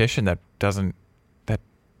competition that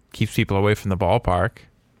keeps people away from the ballpark.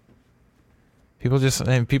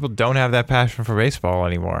 People don't have that passion for baseball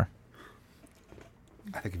anymore.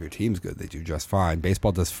 I think if your team's good, they do just fine.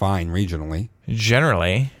 Baseball does fine regionally.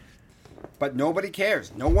 Generally. But nobody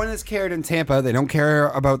cares. No one has cared in Tampa. They don't care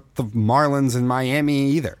about the Marlins in Miami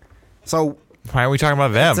either. So why are we talking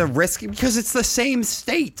about them? It's a risk because it's the same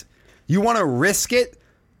state. You want to risk it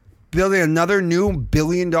building another new $1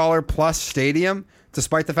 billion plus stadium,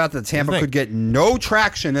 despite the fact that Tampa could get no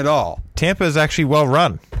traction at all. Tampa is actually well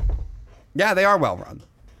run. Yeah, they are well run.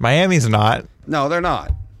 Miami's not. No, they're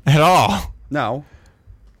not. At all. No.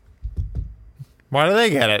 Why do they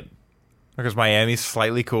get it? Because Miami's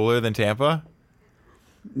slightly cooler than Tampa?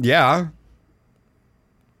 Yeah.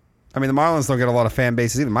 I mean, the Marlins don't get a lot of fan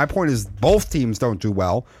bases either. My point is both teams don't do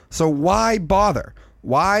well, so why bother?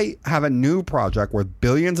 Why have a new project worth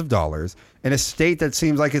billions of dollars in a state that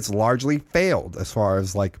seems like it's largely failed as far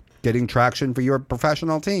as like getting traction for your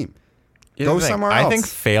professional team? Go somewhere else. I think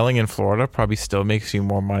failing in Florida probably still makes you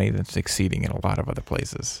more money than succeeding in a lot of other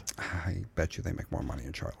places. I bet you they make more money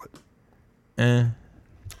in Charlotte.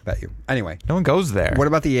 Bet you. Anyway. No one goes there. What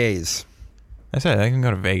about the A's? I said they can go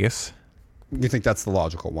to Vegas. You think that's the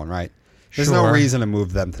logical one, right? There's no reason to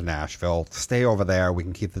move them to Nashville. Stay over there. We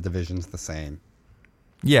can keep the divisions the same.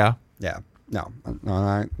 Yeah. Yeah. No.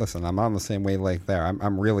 Listen, I'm on the same wavelength there.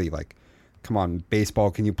 I'm really like, come on,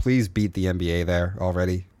 baseball, can you please beat the NBA there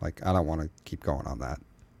already? Like, I don't want to keep going on that.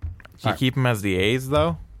 Do you keep them as the A's,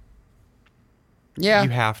 though? Yeah. You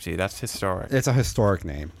have to. That's historic. It's a historic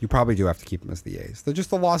name. You probably do have to keep them as the A's. They're just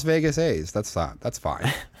the Las Vegas A's. That's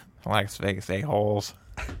fine. Las Vegas A-holes.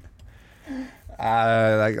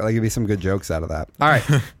 Like give me some good jokes out of that. All right.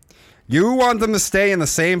 You want them to stay in the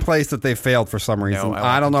same place that they failed for some reason. No,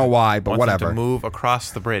 I don't know why, but whatever. Them to move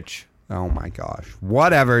across the bridge. Oh my gosh.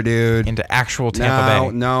 Whatever, dude. Into actual Tampa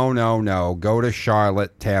Bay. No. Go to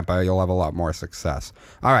Charlotte, Tampa. You'll have a lot more success.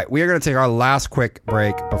 All right. We are going to take our last quick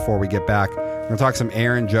break before we get back. We're going to talk some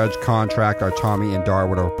Aaron Judge contract, our Tommy and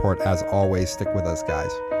Darwood report. As always, stick with us,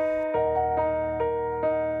 guys.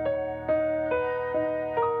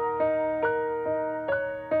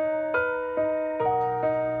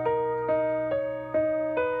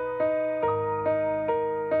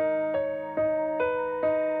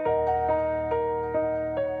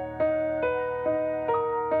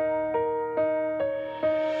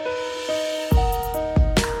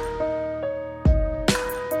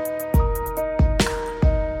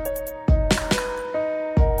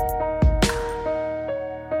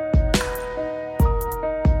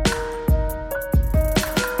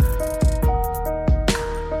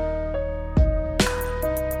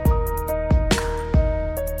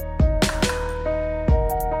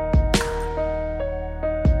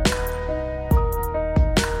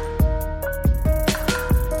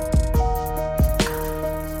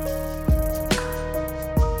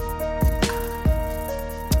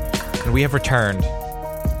 We have returned.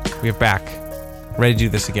 We are back. Ready to do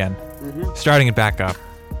this again. Starting it back up.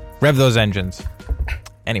 Rev those engines.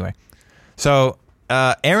 Anyway. So,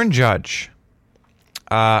 Aaron Judge.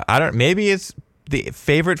 Maybe it's the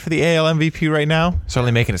favorite for the AL MVP right now.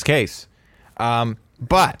 Certainly making his case.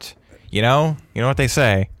 But, you know what they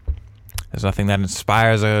say. There's nothing that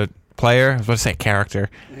inspires a player. I was about to say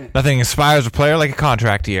character. Nothing inspires a player like a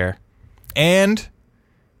contract year. And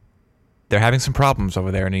they're having some problems over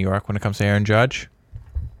there in New York when it comes to Aaron Judge.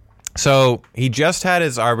 So he just had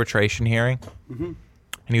his arbitration hearing, and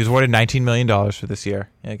he was awarded $19 million for this year.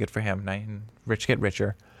 Yeah, good for him. Rich get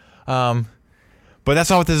richer. But that's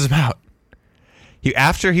not what this is about.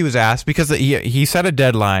 After he was asked, because he set a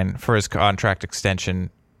deadline for his contract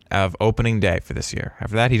extension of opening day for this year.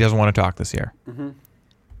 After that, he doesn't want to talk this year.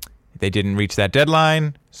 They didn't reach that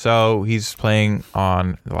deadline, so he's playing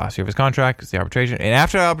on the last year of his contract. It's the arbitration. And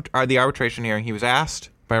after the arbitration hearing, he was asked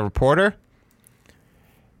by a reporter,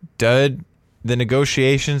 did the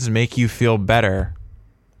negotiations make you feel better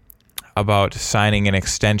about signing an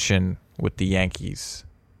extension with the Yankees?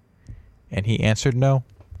 And he answered no.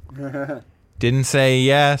 Didn't say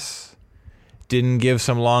yes. Didn't give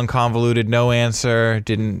some long, convoluted no answer.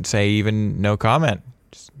 Didn't say even no comment.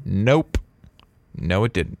 Just nope. No,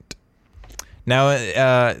 it didn't.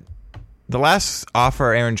 Now, The last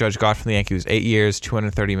offer Aaron Judge got from the Yankees was 8 years,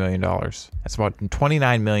 $230 million. That's about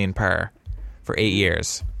 $29 million per for 8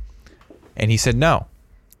 years. And he said no.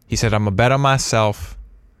 He said, I'm going to bet on myself.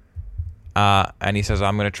 And he says,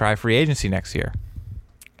 I'm going to try free agency next year.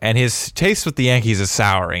 And his taste with the Yankees is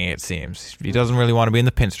souring, it seems. He doesn't really want to be in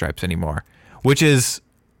the pinstripes anymore, which is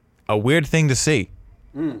a weird thing to see.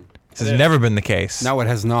 This has never been the case. No, it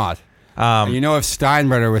has not. If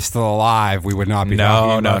Steinbrenner was still alive, we would not be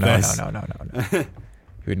talking about this. No.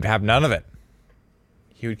 He would have none of it.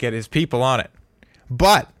 He would get his people on it.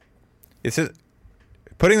 But it's just,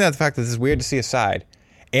 putting that the fact that this is weird to see aside,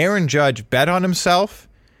 Aaron Judge bet on himself,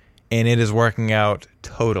 and it is working out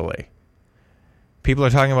totally. People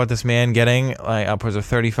are talking about this man getting like upwards of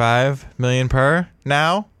 $35 million per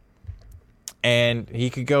now, and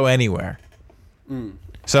he could go anywhere.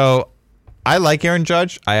 So I like Aaron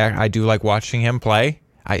Judge. I do like watching him play.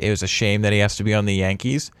 It was a shame that he has to be on the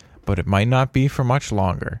Yankees, but it might not be for much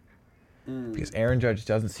longer because Aaron Judge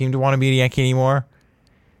doesn't seem to want to be a Yankee anymore,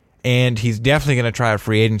 and he's definitely going to try a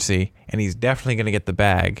free agency, and he's definitely going to get the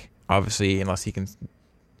bag, obviously, unless he can.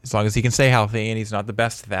 As long as he can stay healthy, and he's not the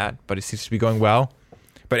best at that, but he seems to be going well.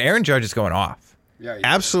 But Aaron Judge is going off. Yeah,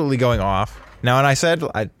 absolutely going off. Now, and I said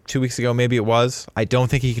 2 weeks ago, maybe it was, I don't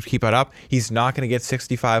think he could keep it up. He's not going to get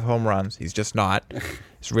 65 home runs. He's just not.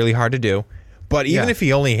 It's really hard to do. But even if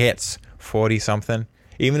he only hits 40-something,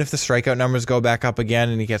 even if the strikeout numbers go back up again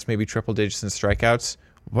and he gets maybe triple digits in strikeouts,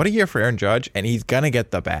 what a year for Aaron Judge, and he's going to get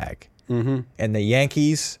the bag. Mm-hmm. And the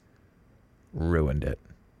Yankees ruined it.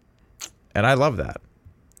 And I love that.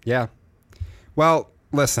 Yeah. Well,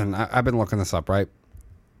 listen, I've been looking this up, right?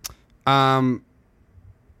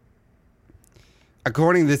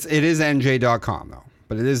 According to this, it is NJ.com, though,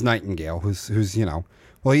 but it is Nightingale, who's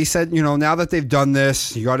well, he said, now that they've done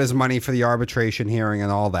this, he got his money for the arbitration hearing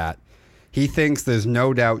and all that. He thinks there's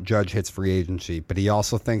no doubt Judge hits free agency, but he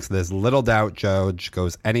also thinks there's little doubt Judge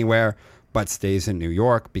goes anywhere but stays in New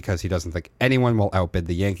York because he doesn't think anyone will outbid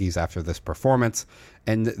the Yankees after this performance,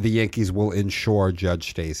 and the Yankees will ensure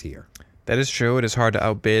Judge stays here. That is true. It is hard to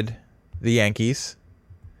outbid the Yankees.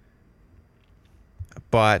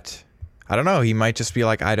 But I don't know. He might just be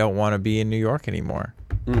like, I don't want to be in New York anymore.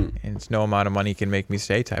 And it's no amount of money can make me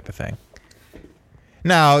stay type of thing.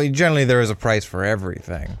 Now, generally there is a price for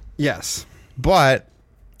everything. Yes. But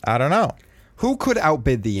I don't know. Who could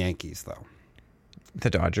outbid the Yankees, though? The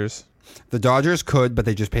Dodgers. The Dodgers could, but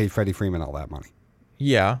they just paid Freddie Freeman all that money.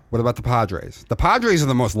 Yeah. What about the Padres? The Padres are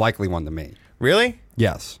the most likely one to me. Really?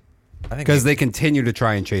 Yes. Because they continue to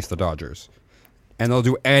try and chase the Dodgers. And they'll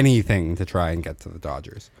do anything to try and get to the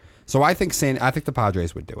Dodgers. So I think the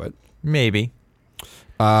Padres would do it. Maybe.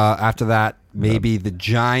 After that, maybe the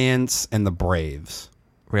Giants and the Braves.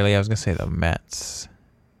 Really? I was going to say the Mets.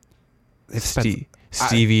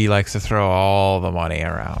 Stevie likes to throw all the money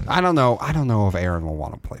around. I don't know if Aaron will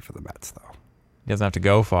want to play for the Mets, though. He doesn't have to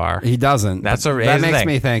go far. He doesn't. That makes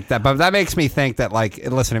me think that, like,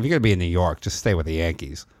 listen, if you're going to be in New York, just stay with the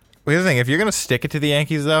Yankees. Well, here's the thing. If you're going to stick it to the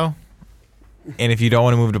Yankees, though, and if you don't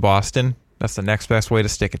want to move to Boston, that's the next best way to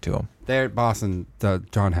stick it to them. There at Boston,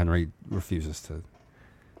 John Henry refuses to.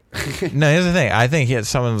 No, here's the thing. I think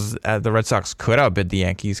the Red Sox could outbid the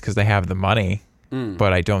Yankees because they have the money,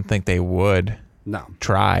 but I don't think they would. No.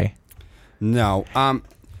 Try. No.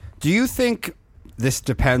 Do you think this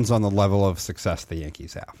depends on the level of success the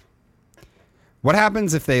Yankees have? What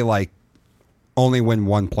happens if they only win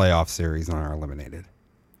one playoff series and are eliminated?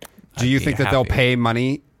 Do you think that they'll pay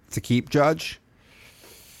money to keep Judge?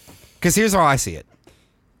 Because here's how I see it.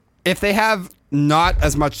 If they have not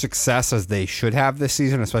as much success as they should have this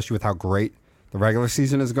season, especially with how great the regular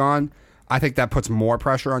season has gone, I think that puts more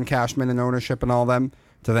pressure on Cashman and ownership and all them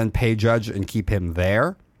to then pay Judge and keep him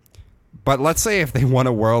there. But let's say if they won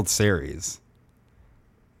a World Series,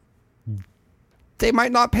 they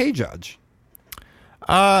might not pay Judge.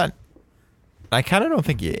 I kind of don't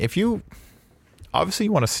think obviously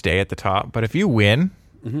you want to stay at the top, but if you win,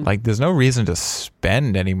 there's no reason to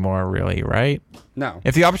spend anymore, really, right? No.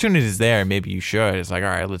 If the opportunity is there, maybe you should. It's like, all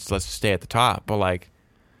right, let's stay at the top. But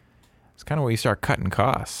it's kind of where you start cutting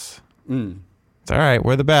costs. It's all right,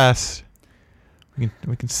 we're the best.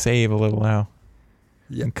 We can save a little now.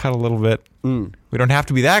 Yeah. And cut a little bit. We don't have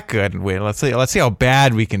to be that good and win. Let's see how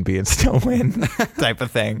bad we can be and still win, type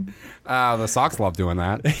of thing. The Sox love doing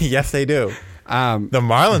that. Yes, they do. The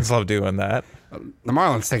Marlins love doing that. The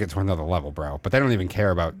Marlins take it to another level, bro. But they don't even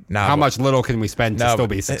care about how much little can we spend to still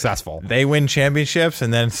be successful. They win championships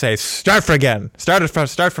and then say, start again. Start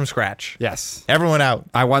from scratch. Yes. Everyone out.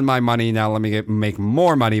 I won my money. Now let me make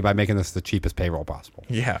more money by making this the cheapest payroll possible.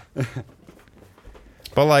 Yeah.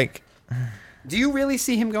 But do you really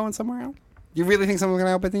see him going somewhere else? You really think someone's going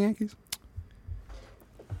to outbid the Yankees?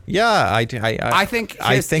 Yeah, I think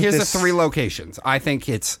here's the three locations. I think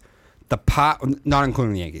it's not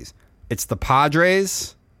including the Yankees. It's the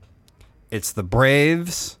Padres, it's the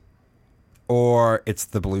Braves, or it's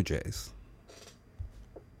the Blue Jays.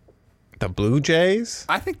 The Blue Jays?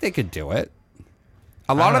 I think they could do it.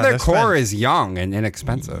 A lot of their core is young and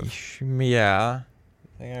inexpensive. Yeah.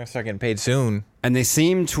 They're going to start getting paid soon. And they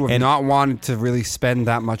seem to have not wanted to really spend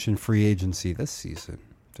that much in free agency this season,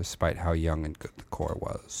 despite how young and good the core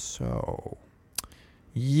was. So,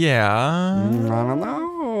 yeah. I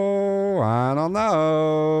don't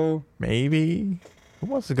know. Maybe. Who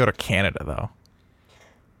wants to go to Canada, though?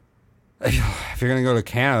 If you're going to go to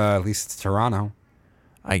Canada, at least it's Toronto.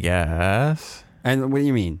 I guess. And what do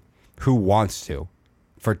you mean? Who wants to?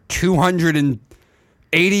 For $280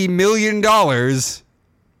 million.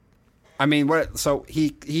 I mean, what? So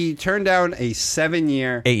he turned down a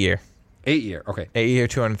 7-year, 8-year, 8-year. Okay, 8-year,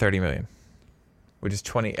 $230 million, which is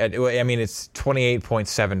 20. I mean, it's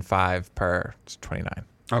 28.75 per 29.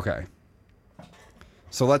 Okay.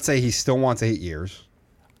 So let's say he still wants 8 years.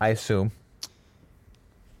 I assume.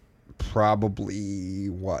 Probably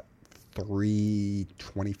what,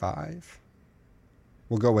 325?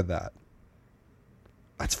 We'll go with that.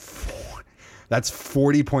 That's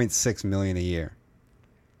 $40.6 million a year.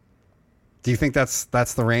 Do you think that's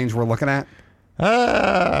the range we're looking at?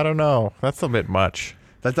 I don't know. That's a bit much.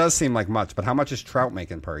 That does seem like much, but how much is Trout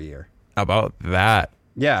making per year? About that.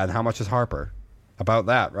 Yeah, and how much is Harper? About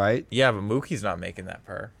that, right? Yeah, but Mookie's not making that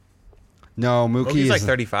per. No, Mookie's like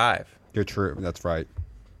 35. You're true. That's right.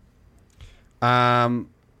 Well,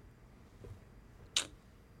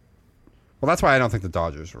 that's why I don't think the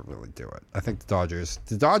Dodgers will really do it. I think the Dodgers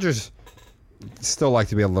still like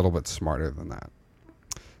to be a little bit smarter than that.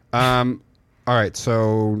 All right,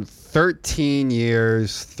 so 13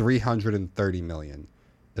 years, $330 million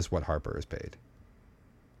is what Harper is paid.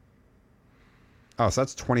 Oh, so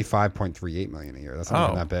that's $25.38 million a year. That's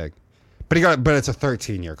not even that big. But it's a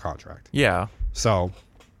 13-year contract. Yeah. So,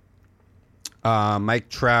 Mike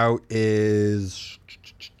Trout is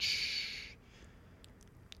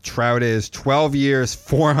 12 years,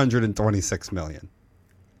 $426 million.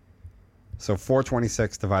 So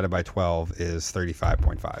 426 divided by 12 is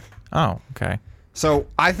 35.5. Oh, okay. So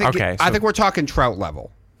I think we're talking Trout level.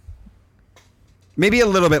 Maybe a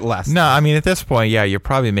little bit less. No, I mean at this point, yeah, you're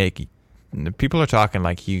probably making. People are talking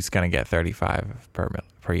like he's gonna get 35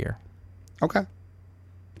 per year. Okay.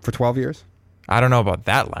 For 12 years. I don't know about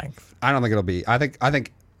that length. I don't think it'll be. I think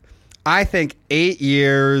 8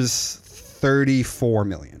 years, $34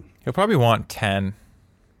 million. He'll probably want 10.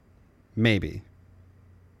 Maybe.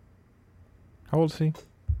 How old is he?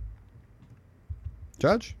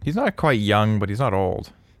 Judge? He's not quite young, but he's not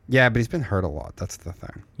old. Yeah, but he's been hurt a lot. That's the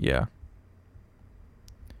thing. Yeah.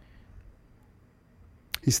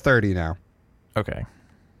 He's 30 now. Okay.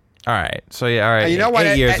 All right. So, yeah, all right. You know what?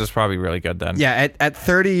 8 years is probably really good then. Yeah, at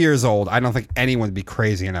 30 years old, I don't think anyone would be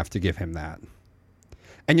crazy enough to give him that.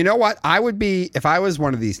 And you know what? I would be, if I was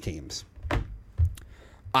one of these teams,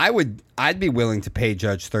 I'd be willing to pay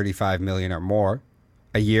Judge $35 million or more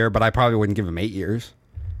a year, but I probably wouldn't give him 8 years.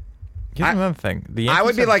 Here's another thing. The Yankees I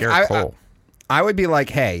would be have like, Garrett Cole. I would be like,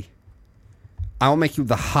 hey, I will make you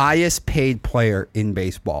the highest paid player in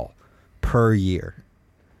baseball per year,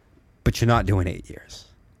 but you're not doing 8 years.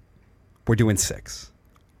 We're doing 6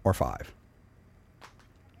 or 5.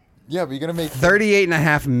 Yeah, but you're gonna make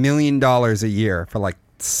 $38.5 million a year for like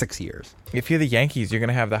 6 years. If you're the Yankees, you're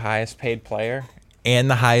gonna have the highest paid player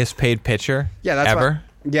and the highest paid pitcher. Yeah, that's ever.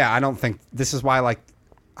 I don't think this is why.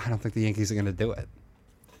 I don't think the Yankees are going to do it.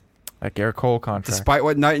 That Garrett Cole contract. Despite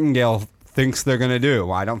what Nightingale thinks they're going to do,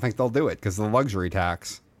 I don't think they'll do it because of the luxury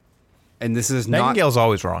tax. And this is Nightingale's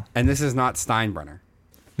always wrong. And this is not Steinbrenner.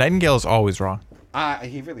 Nightingale's always wrong.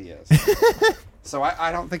 He really is. So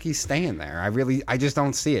I don't think he's staying there. I just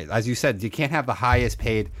don't see it. As you said, you can't have the highest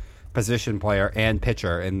paid position player and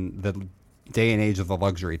pitcher in the day and age of the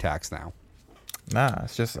luxury tax now. Nah,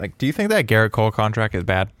 it's just like, do you think that Garrett Cole contract is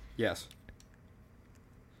bad? Yes.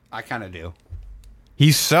 I kind of do.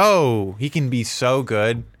 He can be so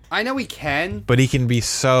good. I know he can. But he can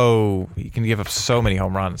give up so many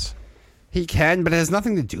home runs. He can, but it has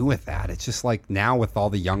nothing to do with that. It's just like now with all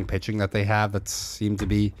the young pitching that they have that seem to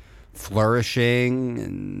be flourishing,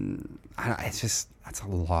 and that's a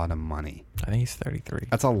lot of money. I think he's 33.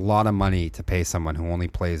 That's a lot of money to pay someone who only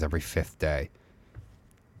plays every 5th day.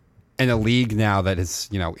 In a league now that has,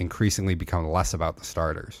 increasingly become less about the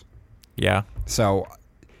starters. Yeah. So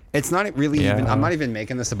it's not really even, I'm not even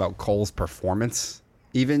making this about Cole's performance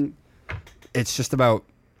even. It's just about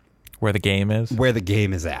where the game is. Where the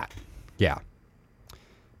game is at. Yeah.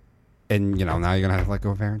 And, now you're going to have to let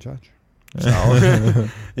go of Aaron Judge. So,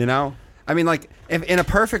 I mean, like, if in a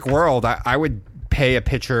perfect world, I would pay a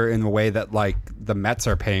pitcher in the way that, like, the Mets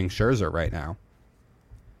are paying Scherzer right now.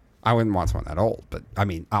 I wouldn't want someone that old, but, I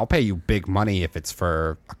mean, I'll pay you big money if it's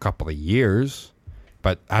for a couple of years.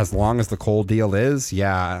 But as long as the Cole deal is,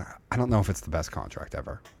 I don't know if it's the best contract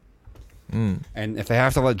ever. And if they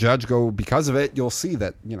have to let Judge go because of it, you'll see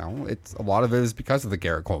that, it's a lot of it is because of the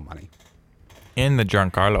Garrett Cole money. And the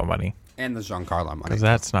Giancarlo money. And the Giancarlo money. Because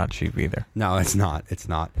that's not cheap either. No, it's not. It's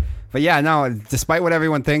not. But yeah, no, despite what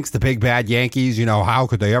everyone thinks, the big bad Yankees, how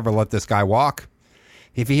could they ever let this guy walk?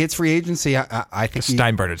 If he hits free agency, I think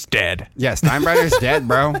Steinbrenner's dead. Yeah, Steinbrenner's dead,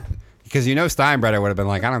 bro. Because Steinbrenner would have been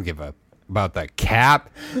like, I don't give a about the cap.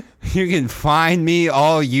 You can find me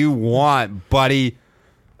all you want, buddy.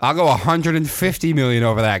 I'll go 150 million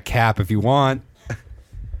over that cap if you want.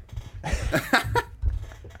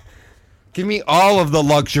 Give me all of the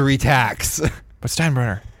luxury tax. But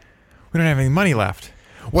Steinbrenner, we don't have any money left.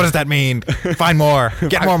 What does that mean? Find more.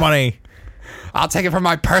 Get more money. I'll take it from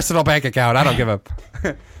my personal bank account. I don't give a...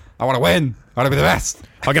 I want to win. I want to be the best.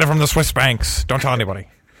 I'll get it from the Swiss banks. Don't tell anybody.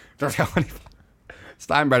 Don't tell anybody.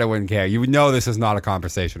 Steinbrenner wouldn't care. You would know this is not a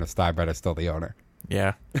conversation if Steinbrenner's still the owner.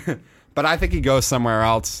 Yeah. But I think he goes somewhere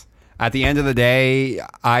else. At the end of the day,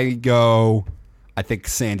 I think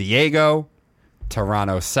San Diego,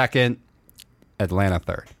 Toronto second, Atlanta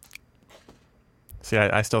third. See,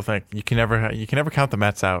 I still think you can never count the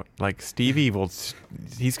Mets out. Like Stevie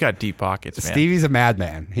he's got deep pockets, man. Stevie's a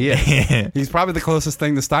madman. He is. He's probably the closest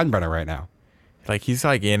thing to Steinbrenner right now. Like he's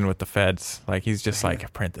like in with the feds. Like he's just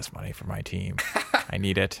like, print this money for my team. I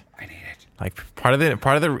need it. I need it. Like part of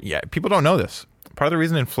the people don't know this. Part of the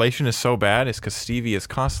reason inflation is so bad is because Stevie is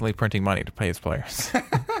constantly printing money to pay his players.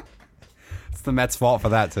 It's the Mets' fault for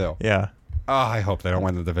that too. Yeah. Oh, I hope they don't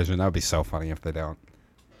win the division. That would be so funny if they don't.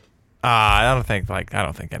 I don't think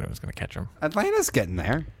anyone's gonna catch him. Atlanta's getting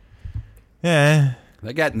there. Yeah.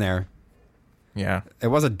 They're getting there. Yeah. It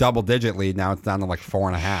was a double-digit lead. Now it's down to like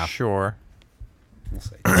 4.5. Sure. We'll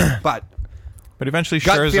see. But eventually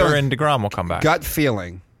Scherzer and DeGrom will come back. Gut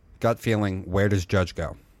feeling. Where does Judge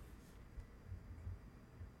go?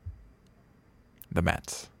 The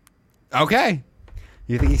Mets. Okay.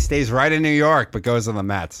 You think he stays right in New York but goes to the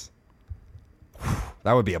Mets?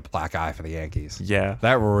 That would be a black eye for the Yankees. Yeah.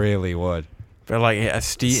 That really would. But like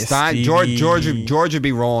George would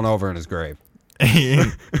be rolling over in his grave. He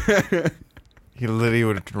literally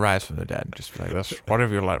would rise from the dead and just be like, what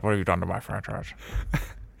have you done to my franchise?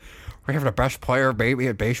 We have the best player maybe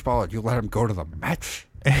at baseball and you let him go to the Mets?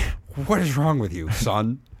 What is wrong with you,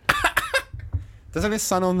 son? Doesn't his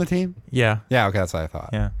son own the team? Yeah. Yeah, okay, that's what I thought.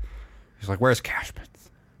 Yeah. He's like, where's Cashman?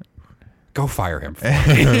 Go fire him for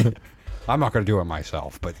me. I'm not going to do it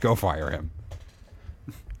myself, but go fire him.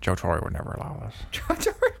 Joe Torre would never allow this.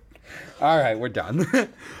 All right, we're done. All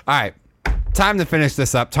right, time to finish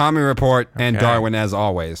this up. Tommy Report and Darwin as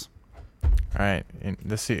always. All right, in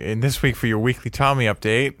this week for your weekly Tommy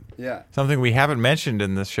update. Yeah. Something we haven't mentioned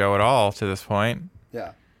in this show at all to this point.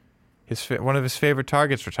 Yeah. One of his favorite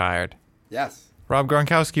targets retired. Yes. Rob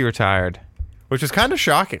Gronkowski retired, which was kind of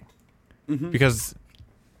shocking because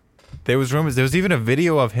there was rumors. There was even a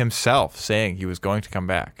video of himself saying he was going to come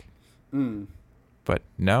back. But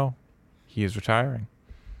no, he is retiring.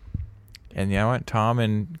 And you know what? Tom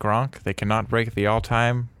and Gronk, they cannot break the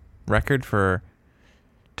all-time record for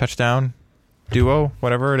touchdown duo,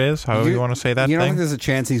 whatever it is, however you want to say that thing. You don't think there's a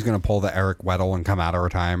chance he's going to pull the Eric Weddle and come out of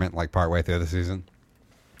retirement like partway through the season?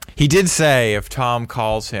 He did say if Tom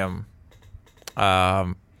calls him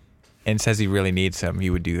and says he really needs him, he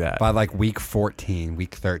would do that. By like week 14,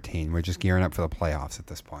 week 13, we're just gearing up for the playoffs at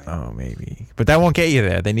this point. Oh, maybe. But that won't get you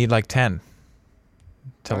there. They need like 10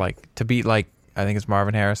 to beat like, I think it's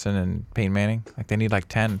Marvin Harrison and Peyton Manning. Like they need like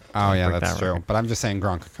 10. Oh yeah, that's true. Record. But I'm just saying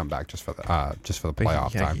Gronk could come back just for the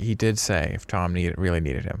playoff time. He did say if Tom really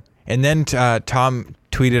needed him. And then Tom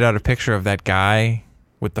tweeted out a picture of that guy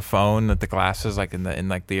with the phone, with the glasses, like in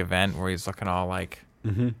the event where he's looking all like,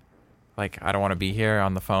 like I don't want to be here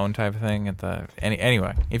on the phone type of thing.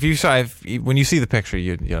 Anyway, when you see the picture,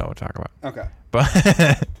 you know what to talk about. Okay.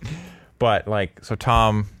 But like so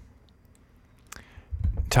Tom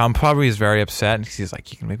probably is very upset and he's like,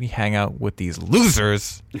 you can maybe hang out with these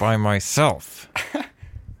losers by myself. I'm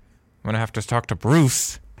going to have to talk to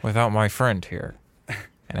Bruce without my friend here.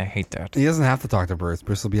 And I hate that. He doesn't have to talk to Bruce.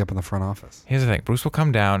 Bruce will be up in the front office. Here's the thing. Bruce will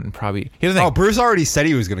come down and probably... Here's the thing. Oh, Bruce already said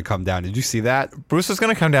he was going to come down. Did you see that? Bruce is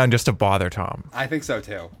going to come down just to bother Tom. I think so,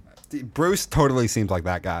 too. Bruce totally seems like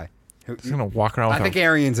that guy. He's going to walk around with I think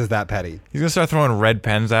Arians is that petty. He's going to start throwing red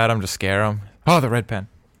pens at him to scare him. Oh, the red pen.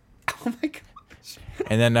 Oh my god.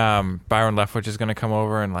 And then Byron Leftwich is going to come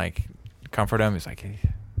over and like comfort him. He's like, hey,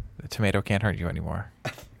 the tomato can't hurt you anymore.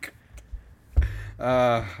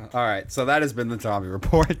 All right. So that has been the Tommy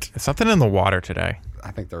Report. There's something in the water today.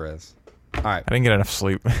 I think there is. All right. I didn't get enough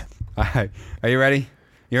sleep. All right. Are you ready?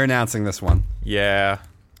 You're announcing this one. Yeah.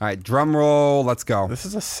 All right. Drum roll. Let's go. This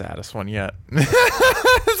is the saddest one yet.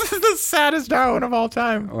 This is the saddest Darwin of all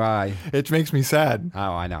time. Why? It makes me sad. Oh,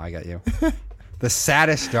 I know. I got you. The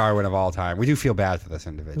saddest Darwin of all time. We do feel bad for this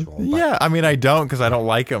individual. But, Yeah, I mean, I don't because I don't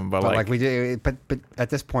like him, but But like we do. But at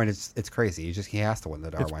this point, it's crazy. He has to win the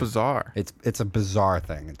Darwin. it's bizarre. It's a bizarre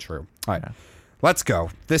thing. It's true. All right. Yeah. Let's go.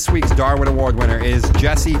 This week's Darwin Award winner is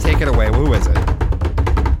Jesse. Take it away. Who is it?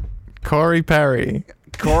 Corey Perry.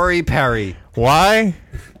 Corey Perry. Why?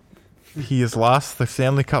 He has lost the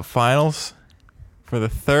Stanley Cup Finals for the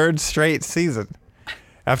third straight season.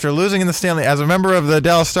 After losing in the Stanley, as a member of the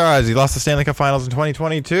Dallas Stars, he lost the Stanley Cup Finals in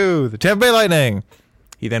 2022. The Tampa Bay Lightning.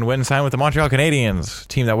 He then went and signed with the Montreal Canadiens,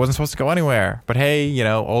 team that wasn't supposed to go anywhere. But hey, you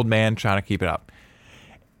know, old man trying to keep it up.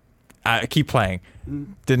 Keep playing.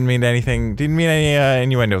 Didn't mean anything. Didn't mean any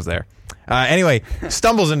innuendos there. Anyway,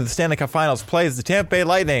 stumbles into the Stanley Cup Finals, plays the Tampa Bay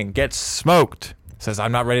Lightning, gets smoked. Says,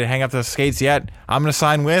 I'm not ready to hang up the skates yet. I'm going to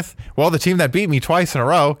sign with, well, the team that beat me twice in a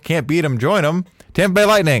row. Can't beat them, join them. Tampa Bay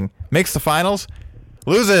Lightning makes the finals,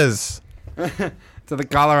 loses. To the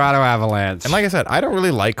Colorado Avalanche. And like I said, I don't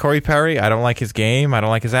really like Corey Perry. I don't like his game. I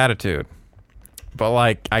don't like his attitude. But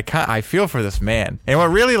like, I feel for this man. And what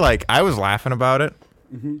really, like, I was laughing about it.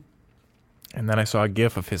 Mm-hmm. And then I saw a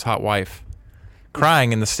gif of his hot wife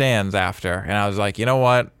crying in the stands after. And I was like, you know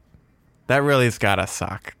what? That really's gotta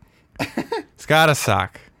suck. It's gotta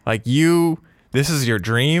suck. Like this is your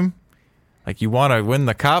dream. Like you want to win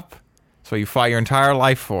the cup. So you fought your entire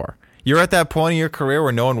life for. You're at that point in your career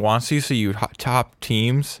where no one wants you, so you top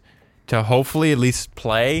teams to hopefully at least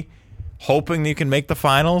play, hoping that you can make the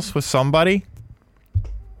finals with somebody.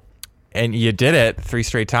 And you did it 3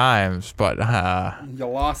 straight times, but you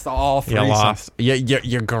lost all 3. you lost.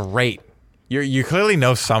 You're great. You clearly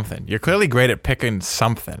know something. You're clearly great at picking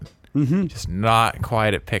something. Mm-hmm. Just not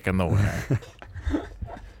quite at picking the winner.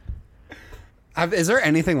 Is there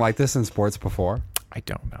anything like this in sports before? I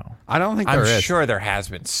don't know. I don't think there is. I'm sure there has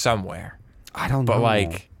been somewhere. I don't know. But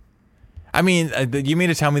like, I mean, you mean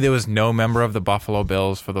to tell me there was no member of the Buffalo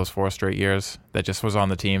Bills for those 4 straight years that just was on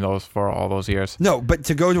the team for all those years? No, but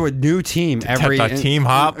to go to a new team team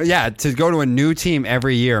hop? Yeah, to go to a new team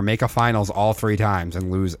every year, make a finals all 3 times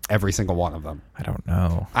and lose every single one of them. I don't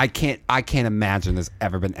know. I can't imagine there's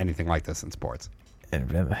ever been anything like this in sports.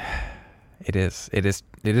 It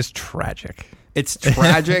is tragic. It's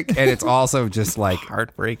tragic, and it's also just like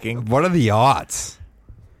heartbreaking. What are the odds?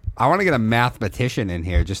 I want to get a mathematician in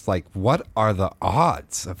here. Just like, what are the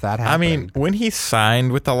odds of that happening? I mean, when he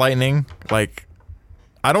signed with the Lightning, like,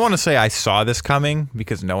 I don't want to say I saw this coming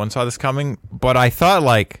because no one saw this coming, but I thought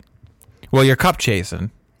like, well, you're cup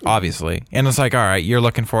chasing, obviously, and it's like, all right, you're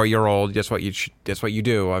looking for it. You're old. That's what you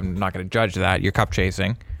do. I'm not going to judge that. You're cup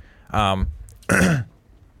chasing. That's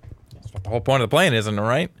what the whole point of the plane is, isn't it?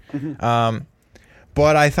 Right? Mm-hmm.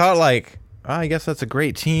 But I thought like, I guess that's a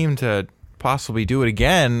great team to possibly do it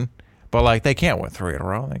again, but like they can't win 3 in a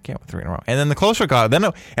row. And then the closer it got,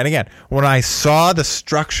 and again, when I saw the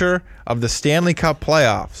structure of the Stanley Cup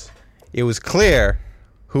playoffs, it was clear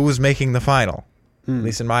who was making the final, at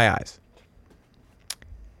least in my eyes.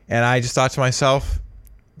 And I just thought to myself,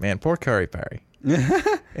 man, poor Corey Perry.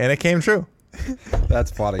 And it came true. That's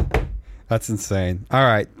funny. That's insane. All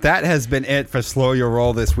right, that has been it for Slow Your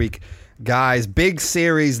Roll this week. Guys, big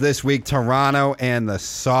series this week, Toronto and the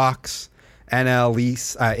Sox, AL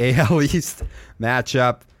East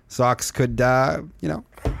matchup. Sox could,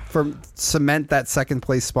 cement that second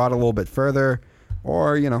place spot a little bit further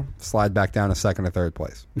or, slide back down to second or third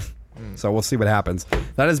place. So we'll see what happens.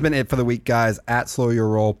 That has been it for the week, guys. At Slow Your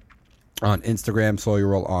Roll on Instagram, Slow Your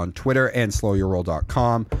Roll on Twitter, and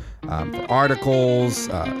slowyourroll.com for articles,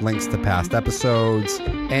 links to past episodes,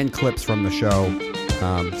 and clips from the show.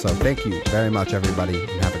 So thank you very much, everybody, and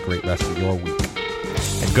have a great rest of your week.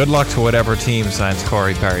 And good luck to whatever team signs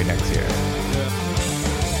Corey Perry next year.